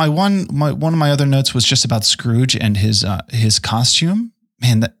yeah. Well, one of my other notes was just about Scrooge and his costume.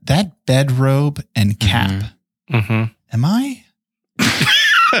 Man, that bedrobe and cap. Mm-hmm. Am I?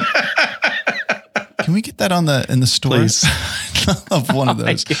 Can we get that in the store? Please. Of one of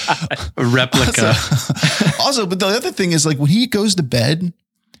those. A replica. Also, but the other thing is like when he goes to bed,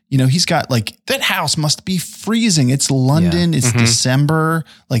 you know, he's got like, that house must be freezing. It's London. Yeah. It's December.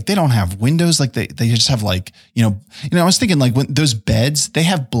 Like they don't have windows. Like they just have like, you know, I was thinking like when those beds, they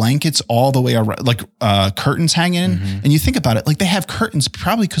have blankets all the way around, like curtains hanging. And you think about it, like they have curtains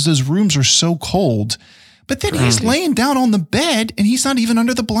probably because those rooms are so cold. But then he's laying down on the bed and he's not even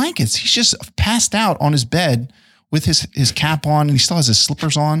under the blankets. He's just passed out on his bed with his cap on and he still has his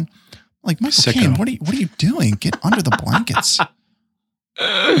slippers on. Like, Michael Caine, what are you doing? Get under the blankets.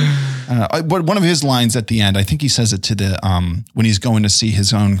 But one of his lines at the end, I think he says it to the when he's going to see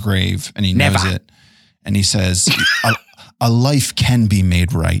his own grave and he knows it, and he says, "A life can be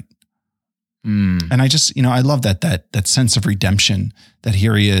made right." And I just, you know, I love that sense of redemption. That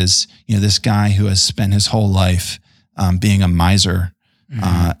here he is, you know, this guy who has spent his whole life being a miser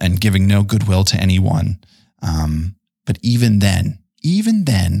and giving no goodwill to anyone. But even then,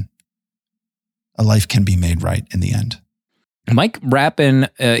 a life can be made right in the end. Mike Rappin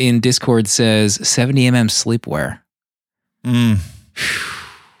in Discord says 70mm sleepwear. We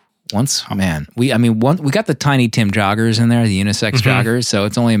got the Tiny Tim joggers in there, the unisex joggers, so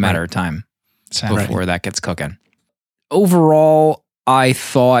it's only a matter of time before that gets cooking. Overall, I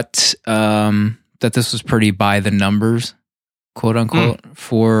thought that this was pretty by the numbers, quote unquote,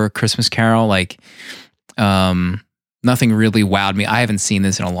 for Christmas Carol. Like, nothing really wowed me. I haven't seen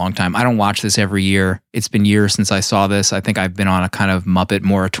this in a long time. I don't watch this every year. It's been years since I saw this. I think I've been on a kind of Muppet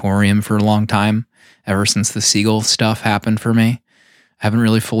moratorium for a long time, ever since the Siegel stuff happened for me. I haven't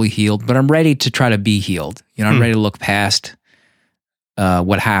really fully healed, but I'm ready to try to be healed. You know, I'm ready to look past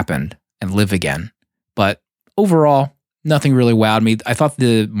what happened and live again. But overall, nothing really wowed me. I thought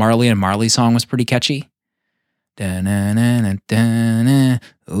the Marley and Marley song was pretty catchy.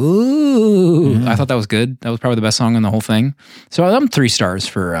 Ooh, I thought that was good. That was probably the best song in the whole thing. So I'm 3 stars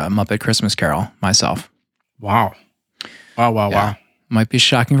for Muppet Christmas Carol myself. Wow. Might be a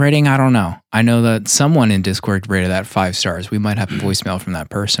shocking rating. I don't know. I know that someone in Discord rated that 5 stars. We might have a voicemail from that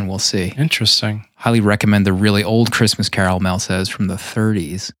person. We'll see. Interesting. Highly recommend the really old Christmas Carol, Mel says, from the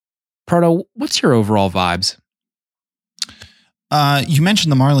 30s. Proto, what's your overall vibes? You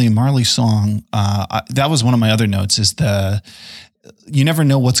mentioned the Marley and Marley song. That was one of my other notes is you never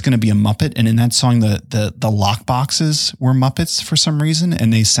know what's going to be a Muppet. And in that song, the lock boxes were Muppets for some reason.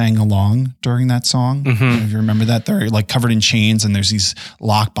 And they sang along during that song. If you remember that, they're like covered in chains and there's these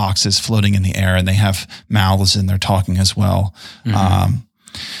lock boxes floating in the air and they have mouths and they're talking as well.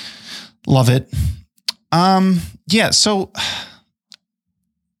 Love it. So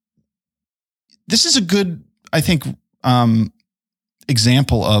this is a good, I think,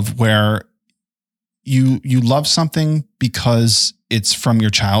 example of where you love something because it's from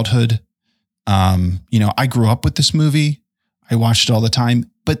your childhood. You know, I grew up with this movie. I watched it all the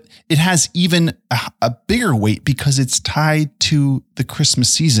time, but it has even a bigger weight because it's tied to the Christmas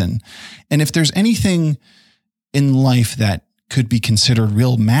season. And if there's anything in life that could be considered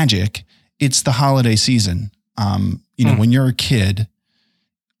real magic, it's the holiday season. You know, when you're a kid,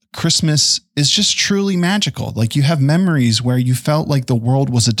 Christmas is just truly magical. Like you have memories where you felt like the world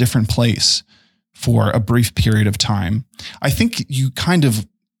was a different place for a brief period of time. I think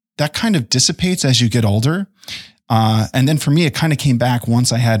that kind of dissipates as you get older. And then for me, it kind of came back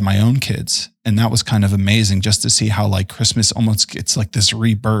once I had my own kids. And that was kind of amazing just to see how like Christmas almost gets like this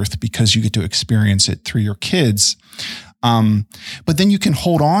rebirth because you get to experience it through your kids. But then you can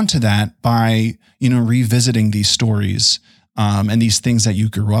hold on to that by, you know, revisiting these stories and these things that you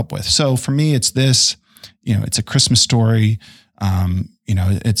grew up with. So for me, it's this, you know, it's A Christmas Story. You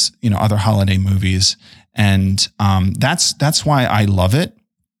know, it's, you know, other holiday movies. And that's why I love it.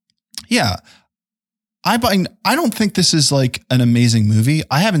 Yeah. I don't think this is like an amazing movie.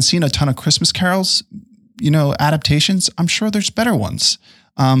 I haven't seen a ton of Christmas carols, you know, adaptations. I'm sure there's better ones.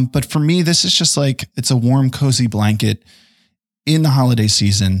 But for me, this is just like, it's a warm, cozy blanket in the holiday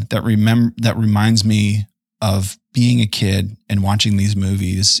season that reminds me of being a kid and watching these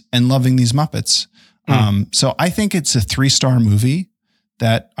movies and loving these Muppets. So I think it's a 3-star movie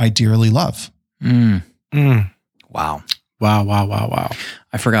that I dearly love. Wow.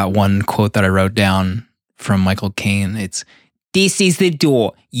 I forgot one quote that I wrote down from Michael Caine. It's, "This is the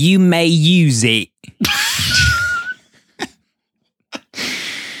door. You may use it."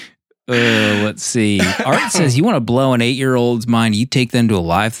 Let's see. Art says, you want to blow an 8-year-old's mind, you take them to a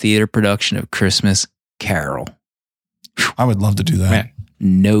live theater production of Christmas Carol. I would love to do that. Man.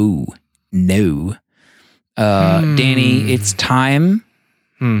 No. Danny, it's time.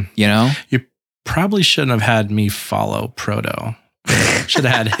 You know? You probably shouldn't have had me follow Proto. Should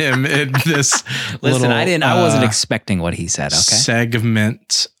have had him in this. Listen, I wasn't expecting what he said. Okay.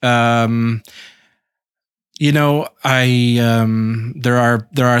 Segment. You know, there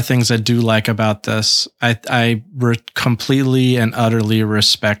are things I do like about this. I completely and utterly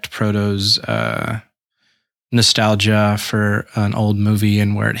respect Proto's nostalgia for an old movie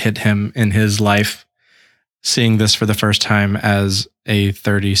and where it hit him in his life. Seeing this for the first time as a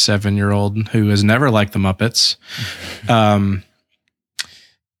 37-year-old who has never liked the Muppets.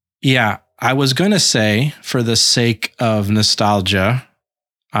 Yeah, I was going to say, for the sake of nostalgia,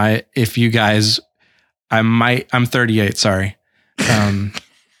 I'm 38, sorry.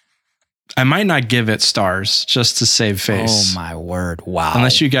 I might not give it stars just to save face. Oh my word. Wow.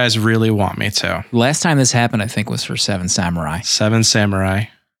 Unless you guys really want me to. Last time this happened, I think, was for Seven Samurai. Seven Samurai.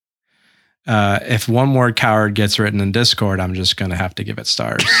 If one word coward gets written in Discord, I'm just going to have to give it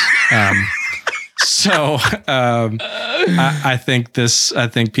stars. I think this is a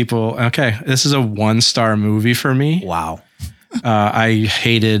 1-star movie for me. Wow. I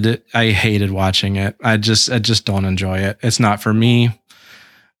hated watching it. I just don't enjoy it. It's not for me.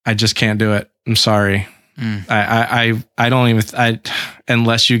 I just can't do it. I'm sorry. I don't even,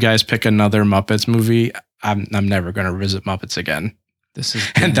 unless you guys pick another Muppets movie, I'm never going to visit Muppets again.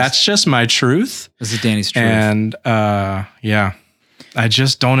 And that's just my truth. This is Danny's truth. And yeah, I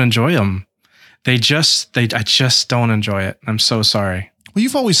just don't enjoy them. I just don't enjoy it. I'm so sorry. Well,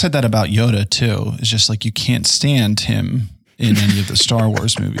 you've always said that about Yoda too. It's just like you can't stand him in any of the Star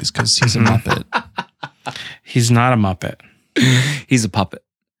Wars movies because he's a Muppet. He's not a Muppet. He's a puppet.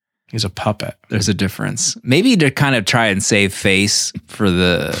 He's a puppet. There's a difference. Maybe to kind of try and save face for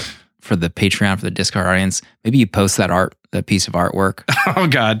the Patreon, for the Discord audience, maybe you post that piece of artwork. Oh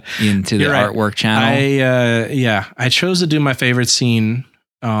God. Into the artwork channel. I chose to do my favorite scene.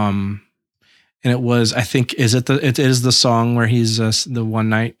 And it was, I think, it is the song where he's the one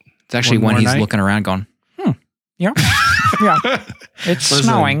night. It's actually when he's looking around going, yeah, yeah, it's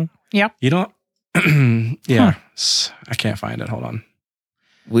snowing. Yep. You don't, yeah, I can't find it. Hold on.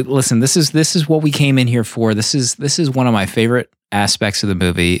 Listen, this is what we came in here for. This is one of my favorite aspects of the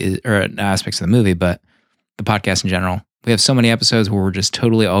movie, but the podcast in general. We have so many episodes where we're just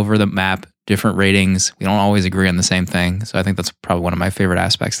totally over the map, different ratings. We don't always agree on the same thing. So I think that's probably one of my favorite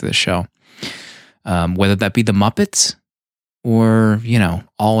aspects of this show. Whether that be the Muppets or,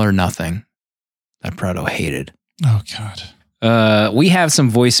 All or Nothing that Proto hated. Oh, God. We have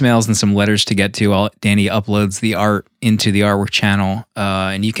some voicemails and some letters to get to. Danny uploads the art into the artwork channel,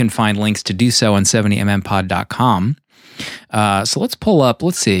 and you can find links to do so on 70mmpod.com. So let's pull up.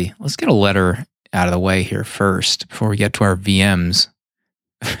 Let's see. Let's get a letter out of the way here first before we get to our VMs.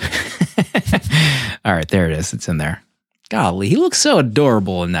 All right, there it is. It's in there. Golly, he looks so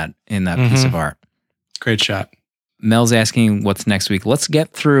adorable in that piece of art. Great shot. Mel's asking what's next week. Let's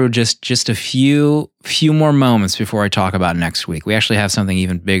get through just a few more moments before I talk about next week. We actually have something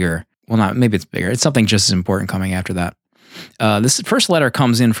even bigger. Well, maybe it's bigger. It's something just as important coming after that. This first letter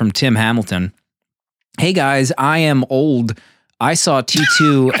comes in from Tim Hamilton. Hey guys, I am old. I saw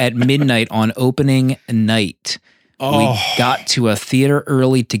T2 at midnight on opening night. We got to a theater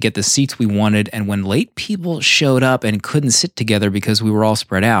early to get the seats we wanted, and when late people showed up and couldn't sit together because we were all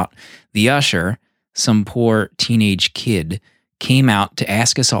spread out, the usher, some poor teenage kid, came out to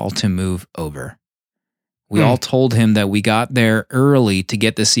ask us all to move over. We all told him that we got there early to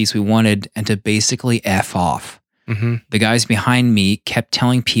get the seats we wanted and to basically F off. Mm-hmm. The guys behind me kept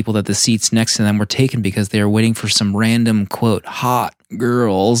telling people that the seats next to them were taken because they were waiting for some random, quote, hot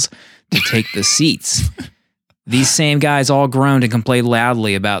girls to take the seats. These same guys all groaned and complained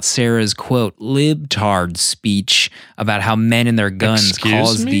loudly about Sarah's, quote, libtard speech about how men and their guns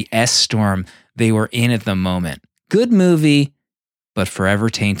caused the S-storm they were in at the moment. Good movie, but forever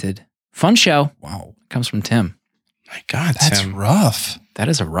tainted. Fun show. Wow. Comes from Tim. My God, that's Tim. rough. That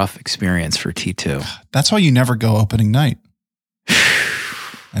is a rough experience for T2. That's why you never go opening night.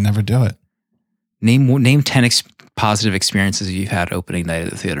 I never do it. Name 10 positive experiences you've had opening night at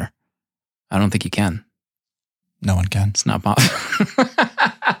the theater. I don't think you can. No one can. It's not possible.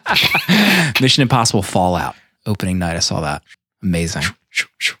 Mission Impossible Fallout. Opening night, I saw that. Amazing.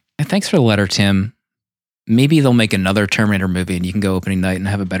 And thanks for the letter, Tim. Maybe they'll make another Terminator movie and you can go opening night and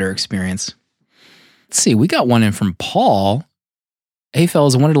have a better experience. Let's see. We got one in from Paul. Hey,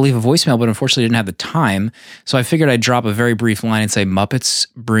 fellas, I wanted to leave a voicemail, but unfortunately didn't have the time. So I figured I'd drop a very brief line and say, Muppets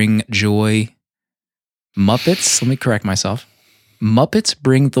bring joy. Muppets, let me correct myself. Muppets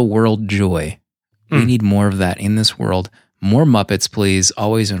bring the world joy. We need more of that in this world. More Muppets, please,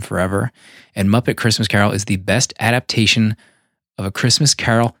 always and forever. And Muppet Christmas Carol is the best adaptation of A Christmas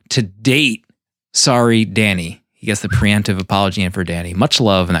Carol to date. Sorry, Danny. He gets the preemptive apology in for Danny. Much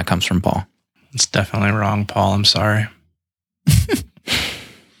love, and that comes from Paul. It's definitely wrong, Paul. I'm sorry.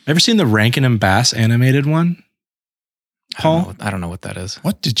 Ever seen the Rankin and Bass animated one? Paul? I don't know what that is.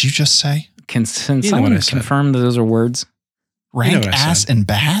 What did you just say? Can someone confirm that those are words? Rank, ass, and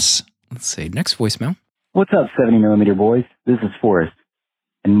bass? Let's see. Next voicemail. What's up, 70mm boys? This is Forrest.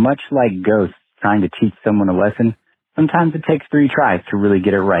 And much like ghosts trying to teach someone a lesson, sometimes it takes 3 tries to really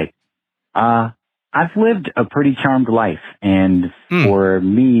get it right. I've lived a pretty charmed life, and for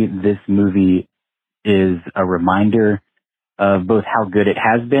me, this movie is a reminder of both how good it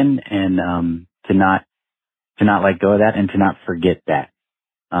has been and to not let go of that and to not forget that.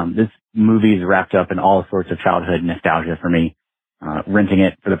 This movie is wrapped up in all sorts of childhood nostalgia for me. Renting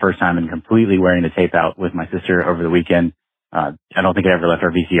it for the first time and completely wearing the tape out with my sister over the weekend. I don't think it ever left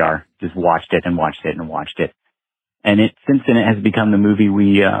our VCR. Just watched it and watched it and watched it. And since then it has become the movie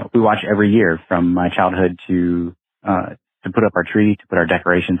we watch every year, from my childhood to put up our tree, to put our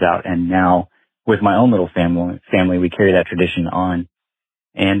decorations out. And now with my own little family, we carry that tradition on.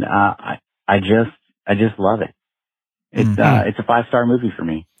 And, I just love it. It's a 5-star movie for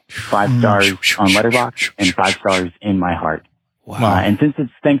me. 5 stars on Letterboxd and 5 stars in my heart. Wow. And since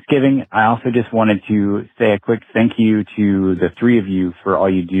it's Thanksgiving, I also just wanted to say a quick thank you to the 3 of you for all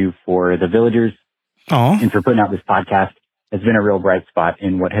you do for the villagers and for putting out this podcast. It's been a real bright spot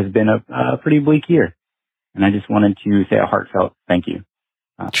in what has been a pretty bleak year. And I just wanted to say a heartfelt thank you.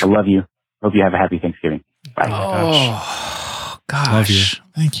 I love you. Hope you have a happy Thanksgiving. Bye. Oh, gosh. Love you.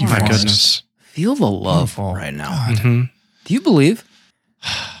 Thank you. My goodness. Feel the love right now. Mm-hmm. Do you believe?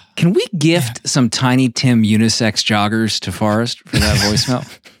 Can we gift some Tiny Tim unisex joggers to Forrest for that voicemail?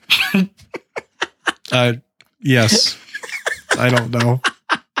 Yes. I don't know.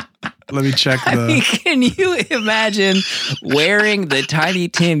 Let me check I mean, can you imagine wearing the Tiny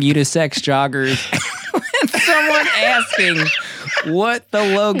Tim unisex joggers and someone asking what the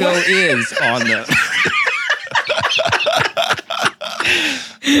logo is on them?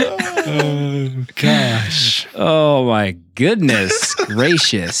 Oh, gosh. Oh, my goodness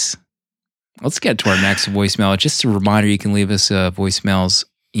gracious. Let's get to our next voicemail. Just a reminder, you can leave us voicemails,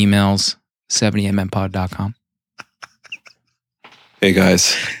 emails, 70mmpod.com. Hey,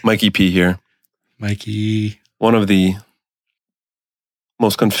 guys. Mikey P here. Mikey. One of the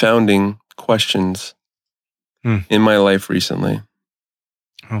most confounding questions in my life recently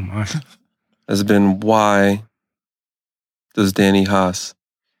has been, why does Danny Haas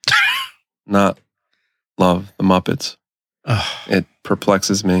not love the Muppets? It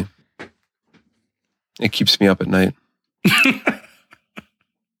perplexes me. It keeps me up at night. And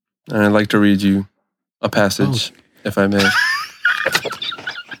I'd like to read you a passage, if I may,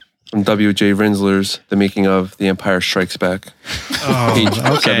 from W.J. Rinsler's The Making of The Empire Strikes Back. Page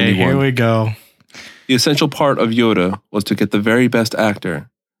 71. Here we go. The essential part of Yoda was to get the very best actor,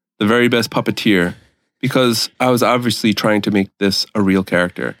 the very best puppeteer, because I was obviously trying to make this a real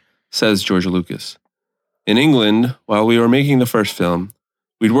character, says George Lucas. In England, while we were making the first film,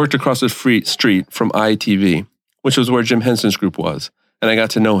 we'd worked across the street from ITV, which was where Jim Henson's group was, and I got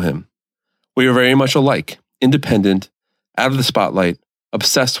to know him. We were very much alike, independent, out of the spotlight,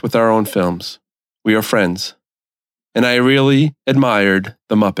 obsessed with our own films. We are friends. And I really admired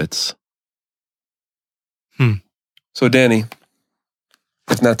the Muppets. So, Danny,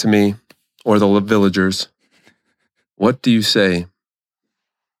 if not to me or the villagers, what do you say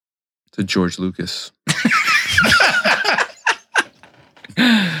to George Lucas?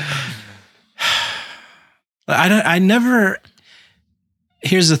 I never.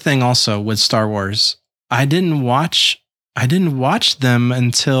 Here's the thing also with Star Wars. I didn't watch them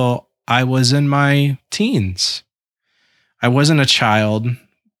until I was in my teens. I wasn't a child.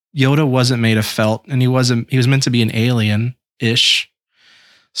 Yoda wasn't made of felt, and he was meant to be an alien-ish.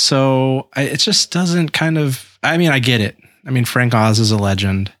 So it just doesn't I get it. I mean, Frank Oz is a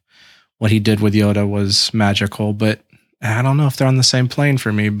legend. What he did with Yoda was magical, but I don't know if they're on the same plane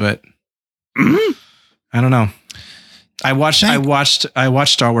for me, but I don't know. I watched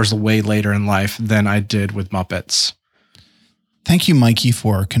Star Wars way later in life than I did with Muppets. Thank you, Mikey,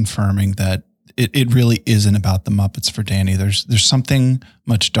 for confirming that it really isn't about the Muppets for Danny. There's something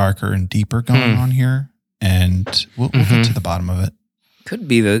much darker and deeper going on here, and we'll get to the bottom of it. Could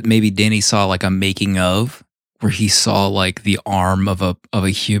be that maybe Danny saw like a making of where he saw like the arm of a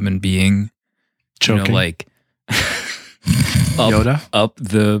human being choking, you know, like Yoda up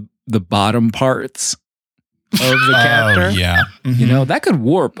the bottom parts of the character. Oh, yeah. Mm-hmm. You know, that could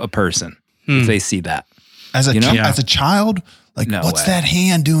warp a person if they see that. As a as a child, like No what's way. that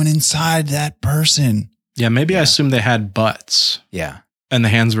hand doing inside that person? Yeah, maybe I assumed they had butts. Yeah. And the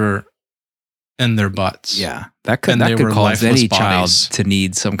hands were in their butts. Yeah. That could And they were cause lifeless any bodies. child to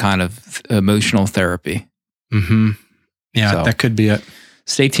need some kind of emotional therapy. Mm-hmm. Yeah, So- that could be it.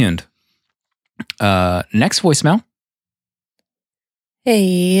 Stay tuned. Next voicemail.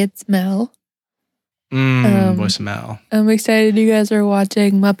 Hey, it's Mel. Voicemail. I'm excited you guys are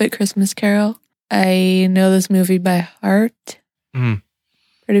watching Muppet Christmas Carol. I know this movie by heart,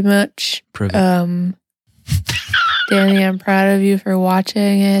 pretty much. Prove it. Danny, I'm proud of you for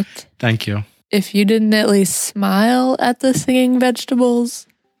watching it. Thank you. If you didn't at least smile at the singing vegetables,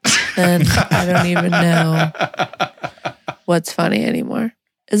 then I don't even know what's funny anymore.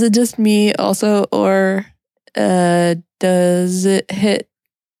 Is it just me also, or does it hit,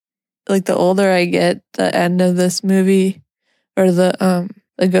 like the older I get, the end of this movie or the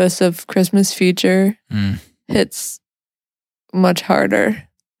Ghost of Christmas Future hits much harder.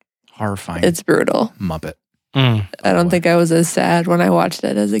 Horrifying. It's brutal. Muppet. I don't think I was as sad when I watched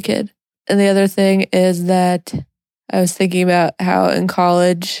it as a kid. And the other thing is that I was thinking about how in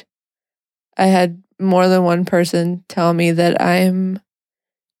college I had more than one person tell me that I'm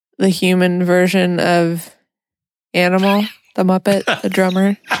the human version of Animal, the Muppet, the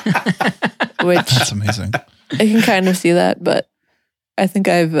drummer, which That's amazing. I can kind of see that, but I think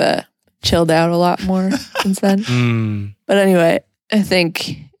I've chilled out a lot more since then. But anyway, I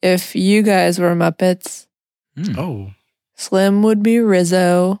think if you guys were Muppets, Slim would be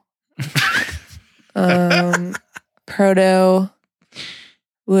Rizzo. Proto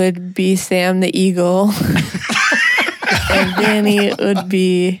would be Sam the Eagle. And Danny would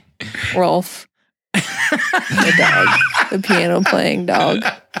be Rolf, the dog, the piano playing dog.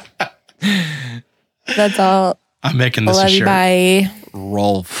 That's all. I'm making this Love a you, shirt. bye.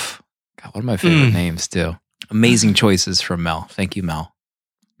 Rolf. God, one of my favorite names too. Amazing choices from Mel. Thank you, Mel.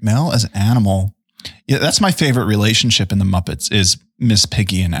 Mel as Animal. Yeah, that's my favorite relationship in the Muppets is Miss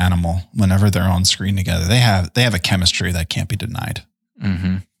Piggy and Animal. Whenever they're on screen together, they have a chemistry that can't be denied.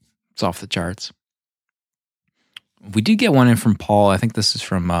 Mm-hmm. It's off the charts. We did get one in from Paul. I think this is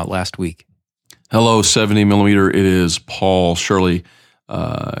from last week. Hello, 70 millimeter. It is Paul Shirley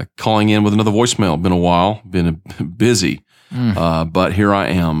calling in with another voicemail. Been a while, been busy, but here I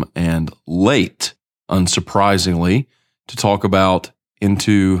am and late, unsurprisingly, to talk about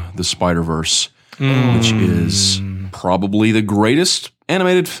Into the Spider-Verse, which is probably the greatest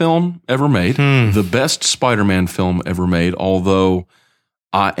animated film ever made, the best Spider-Man film ever made, although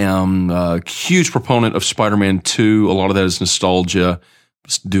I am a huge proponent of Spider-Man 2. A lot of that is nostalgia.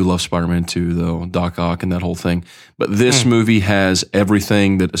 Do love Spider-Man 2, though, Doc Ock and that whole thing. But this movie has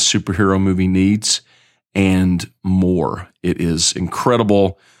everything that a superhero movie needs and more. It is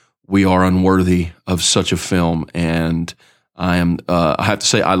incredible. We are unworthy of such a film. And I have to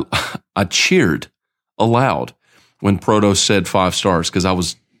say, I cheered aloud when Proto said 5 stars because I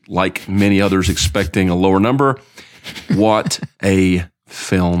was, like many others, expecting a lower number. What a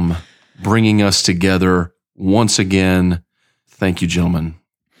film, bringing us together once again. Thank you, gentlemen.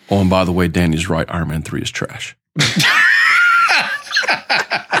 Oh, and by the way, Danny's right. Iron Man 3 is trash.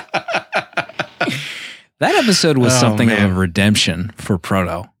 That episode was something of a redemption for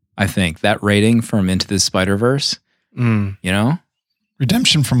Proto, I think. That rating from Into the Spider-Verse, you know?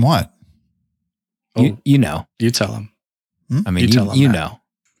 Redemption from what? You know. You tell him. I mean, you know.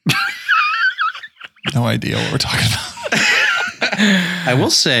 No idea what we're talking about. I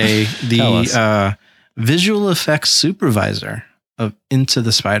will say the visual effects supervisor of Into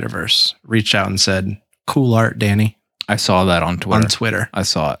the Spider-Verse reached out and said, "Cool art, Danny." I saw that on Twitter. I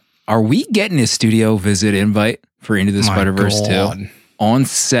saw it. Are we getting a studio visit invite for Into the Spider-Verse too? On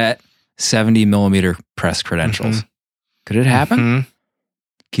set, 70 millimeter press credentials. Could it happen?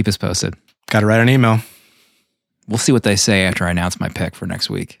 Keep us posted. Got to write an email. We'll see what they say after I announce my pick for next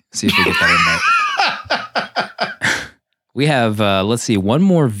week. See if we get that invite. We have, let's see, one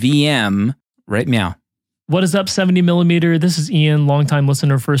more VM. Right, meow. What is up, 70 millimeter? This is Ian, longtime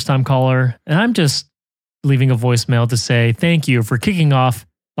listener, first time caller. And I'm just leaving a voicemail to say thank you for kicking off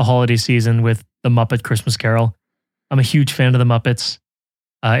the holiday season with The Muppet Christmas Carol. I'm a huge fan of the Muppets.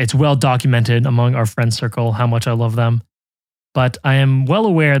 It's well documented among our friend circle how much I love them. But I am well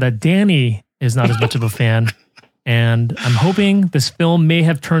aware that Danny is not as much of a fan. And I'm hoping this film may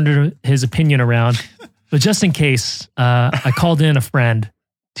have turned his opinion around. But just in case, I called in a friend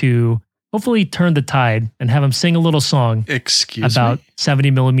to hopefully turn the tide and have him sing a little song Excuse about me?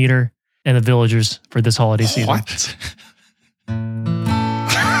 70 millimeter and the Villagers for this holiday season. What?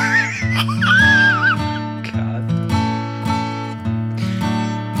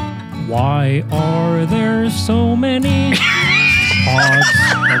 Why are there so many pods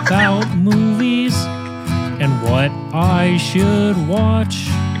about movies and what I should watch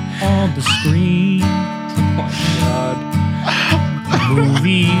on the screen? Oh my God.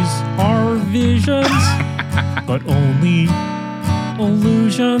 Movies are visions, but only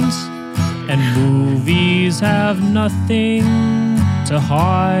illusions. And movies have nothing to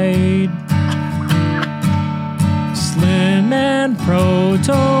hide. Slim and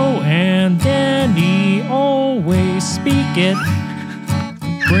Proto and Danny always speak it,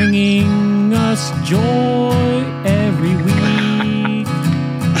 bringing us joy every week.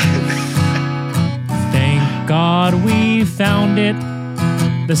 Thank God we found it,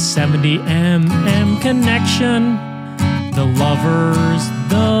 the 70mm connection, the lovers,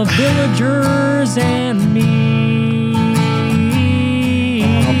 the villagers, and me.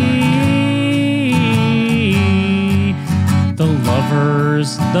 The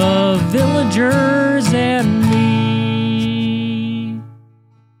lovers, the villagers, and me.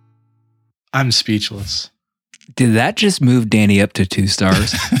 I'm speechless. Did that just move Danny up to 2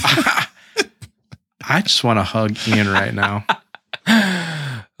 stars? I just want to hug Ian right now.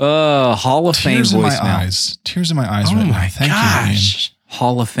 Hall of Fame Tears in my voicemail. eyes. Tears in my eyes Oh right now. my Thank gosh. you,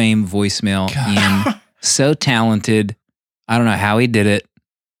 Hall of Fame voicemail. God. Ian, so talented. I don't know how he did it,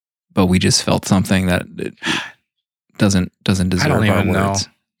 but we just felt something that it doesn't deserve I don't our even know. words.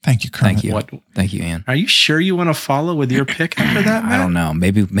 Ian. Thank you, Kermit. Thank you. What? Thank you, Ian. Are you sure you want to follow with your pick after that, Matt? I don't know.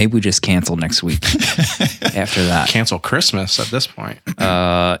 Maybe we just cancel next week after that. Cancel Christmas at this point.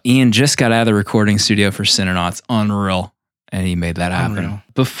 Ian just got out of the recording studio for Cinenauts. Unreal. And he made that happen. Unreal.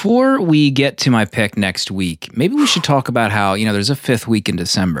 Before we get to my pick next week, maybe we should talk about how, there's a 5th week in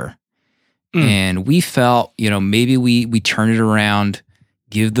December. And we felt, maybe we turn it around,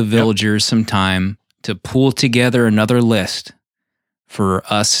 give the villagers some time to pull together another list for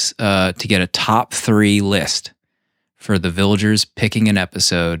us to get a top 3 list for the villagers picking an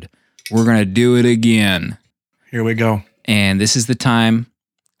episode. We're going to do it again. Here we go. And this is the time.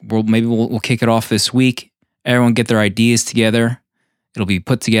 We'll kick it off this week. Everyone get their ideas together. It'll be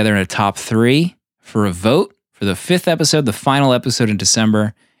put together in a top 3 for a vote for the 5th episode, the final episode in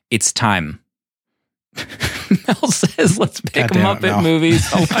December. It's time. Mel says, let's pick them up at movies.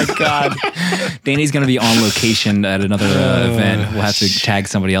 Oh my God. Danny's going to be on location at another event. We'll have to tag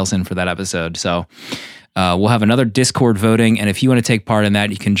somebody else in for that episode. So we'll have another Discord voting. And if you want to take part in that,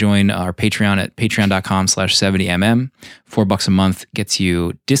 you can join our Patreon at patreon.com/70mm. $4 a month gets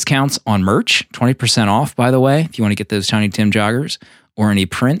you discounts on merch, 20% off, by the way, if you want to get those Tiny Tim joggers or any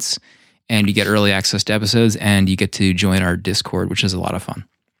prints. And you get early access to episodes and you get to join our Discord, which is a lot of fun.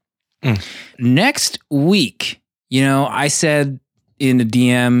 Next week, I said in the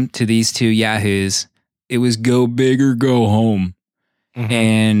DM to these 2 yahoos, it was go big or go home.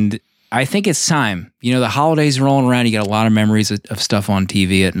 And I think it's time. The holidays rolling around. You got a lot of memories of stuff on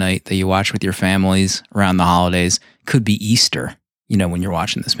TV at night that you watch with your families around the holidays. Could be Easter, when you're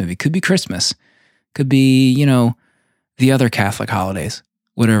watching this movie. Could be Christmas. Could be, the other Catholic holidays,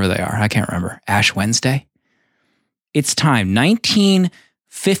 whatever they are. I can't remember. Ash Wednesday. It's time.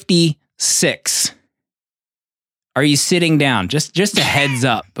 1956. Are you sitting down? Just a heads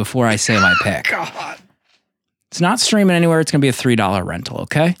up before I say my pick. God. It's not streaming anywhere. It's going to be a $3 rental,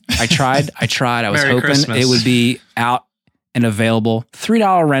 okay? I tried. I was Merry hoping Christmas. it would be out and available.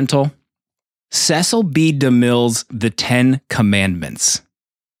 $3 rental. Cecil B. DeMille's The 10 Commandments.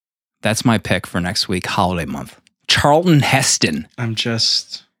 That's my pick for next week, holiday month. Charlton Heston. I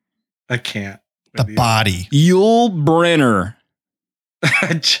can't. The body. Yul Brynner.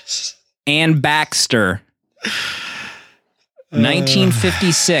 I just. Ann Baxter.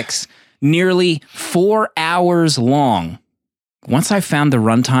 1956. Nearly 4 hours long. Once I found the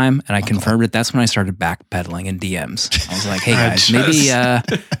runtime and I confirmed it, that's when I started backpedaling in DMs. I was like, hey guys,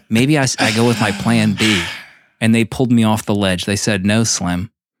 maybe I go with my plan B. And they pulled me off the ledge. They said, no, Slim.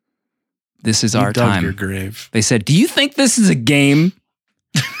 This is our time. Your grave. They said, do you think this is a game?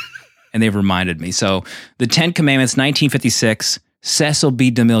 And they've reminded me. So the 10 Commandments, 1956, Cecil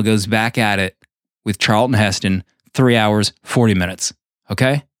B. DeMille goes back at it with Charlton Heston, 3 hours, 40 minutes.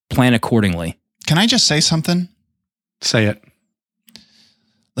 Okay? Plan accordingly. Can I just say something? Say it.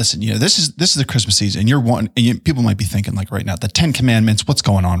 Listen, this is the Christmas season. People might be thinking like right now, the 10 Commandments, what's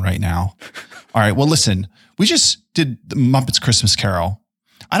going on right now? All right, well, listen, we just did the Muppets Christmas Carol.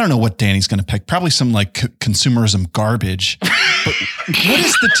 I don't know what Danny's going to pick. Probably some like consumerism garbage. But what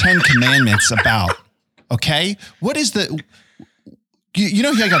is the 10 Commandments about? Okay? What is the... You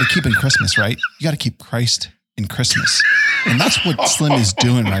know you got to keep in Christmas, right? You got to keep Christ in Christmas. And that's what Slim is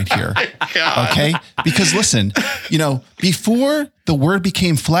doing right here. Okay? Because listen, before the Word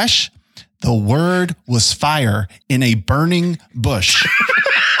became flesh, the Word was fire in a burning bush.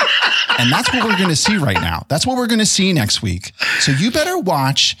 And that's what we're going to see right now. That's what we're going to see next week. So you better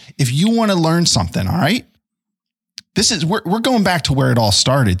watch if you want to learn something, all right? We're going back to where it all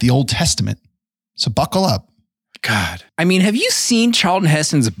started, the Old Testament. So buckle up. God. I mean, have you seen Charlton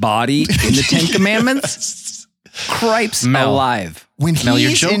Heston's body in the 10 Commandments? Cripes alive. When Mel,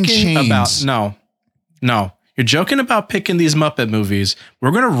 you're he's joking in chains. about no. You're joking about picking these Muppet movies. We're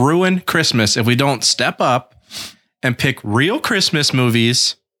going to ruin Christmas if we don't step up and pick real Christmas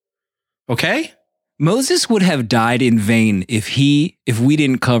movies. Okay? Moses would have died in vain if we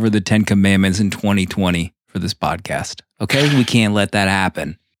didn't cover the 10 Commandments in 2020 for this podcast. Okay? We can't let that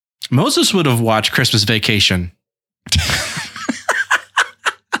happen. Moses would have watched Christmas Vacation.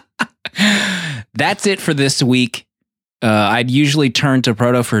 That's it for this week. I'd usually turn to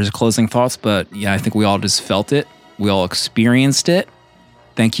Proto for his closing thoughts, but yeah, I think we all just felt it. We all experienced it.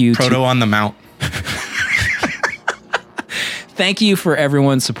 Thank you. Proto on the Mount. Thank you for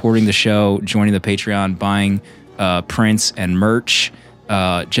everyone supporting the show, joining the Patreon, buying prints and merch.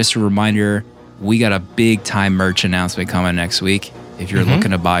 Just a reminder, we got a big time merch announcement coming next week. If you're looking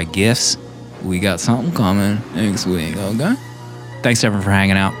to buy gifts, we got something coming next week, okay? Thanks everyone for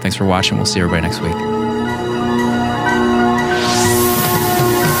hanging out. Thanks for watching. We'll see everybody next week.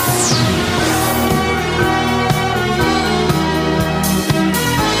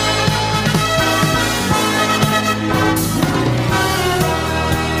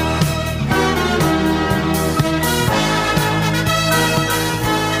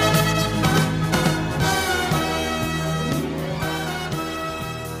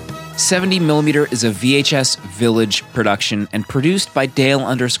 70mm is a VHS Village production and produced by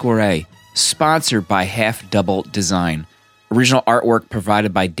Dale_A, sponsored by Half Double Design. Original artwork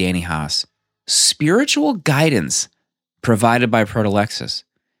provided by Danny Haas. Spiritual guidance provided by Protolexis.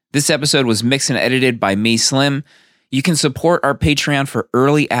 This episode was mixed and edited by me, Slim. You can support our Patreon for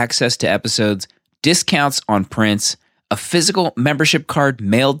early access to episodes, discounts on prints, a physical membership card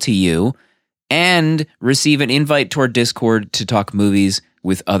mailed to you, and receive an invite to our Discord to talk movies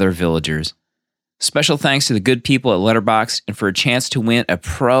with other villagers. Special thanks to the good people at Letterboxd, and for a chance to win a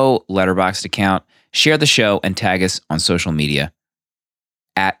pro Letterboxd account, share the show and tag us on social media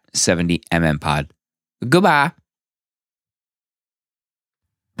at 70MMPod. Goodbye.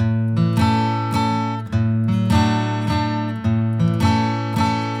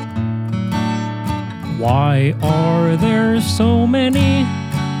 Why are there so many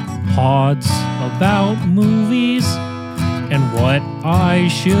pods about movies and what I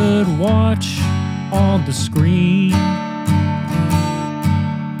should watch on the screen?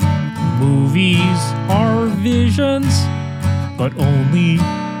 Movies are visions, but only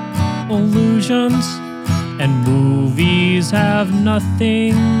illusions, and movies have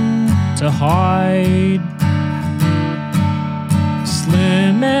nothing to hide.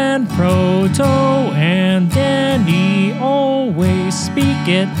 Slim and Proto and Danny always speak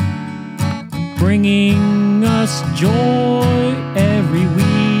it, bringing us joy every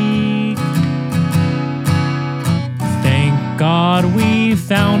week. Thank God we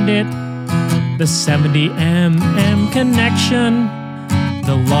found it, the 70mm connection,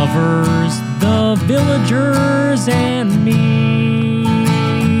 the lovers, the villagers, and me.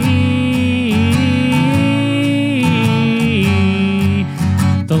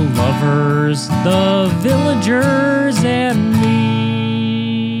 The lovers, the villagers, and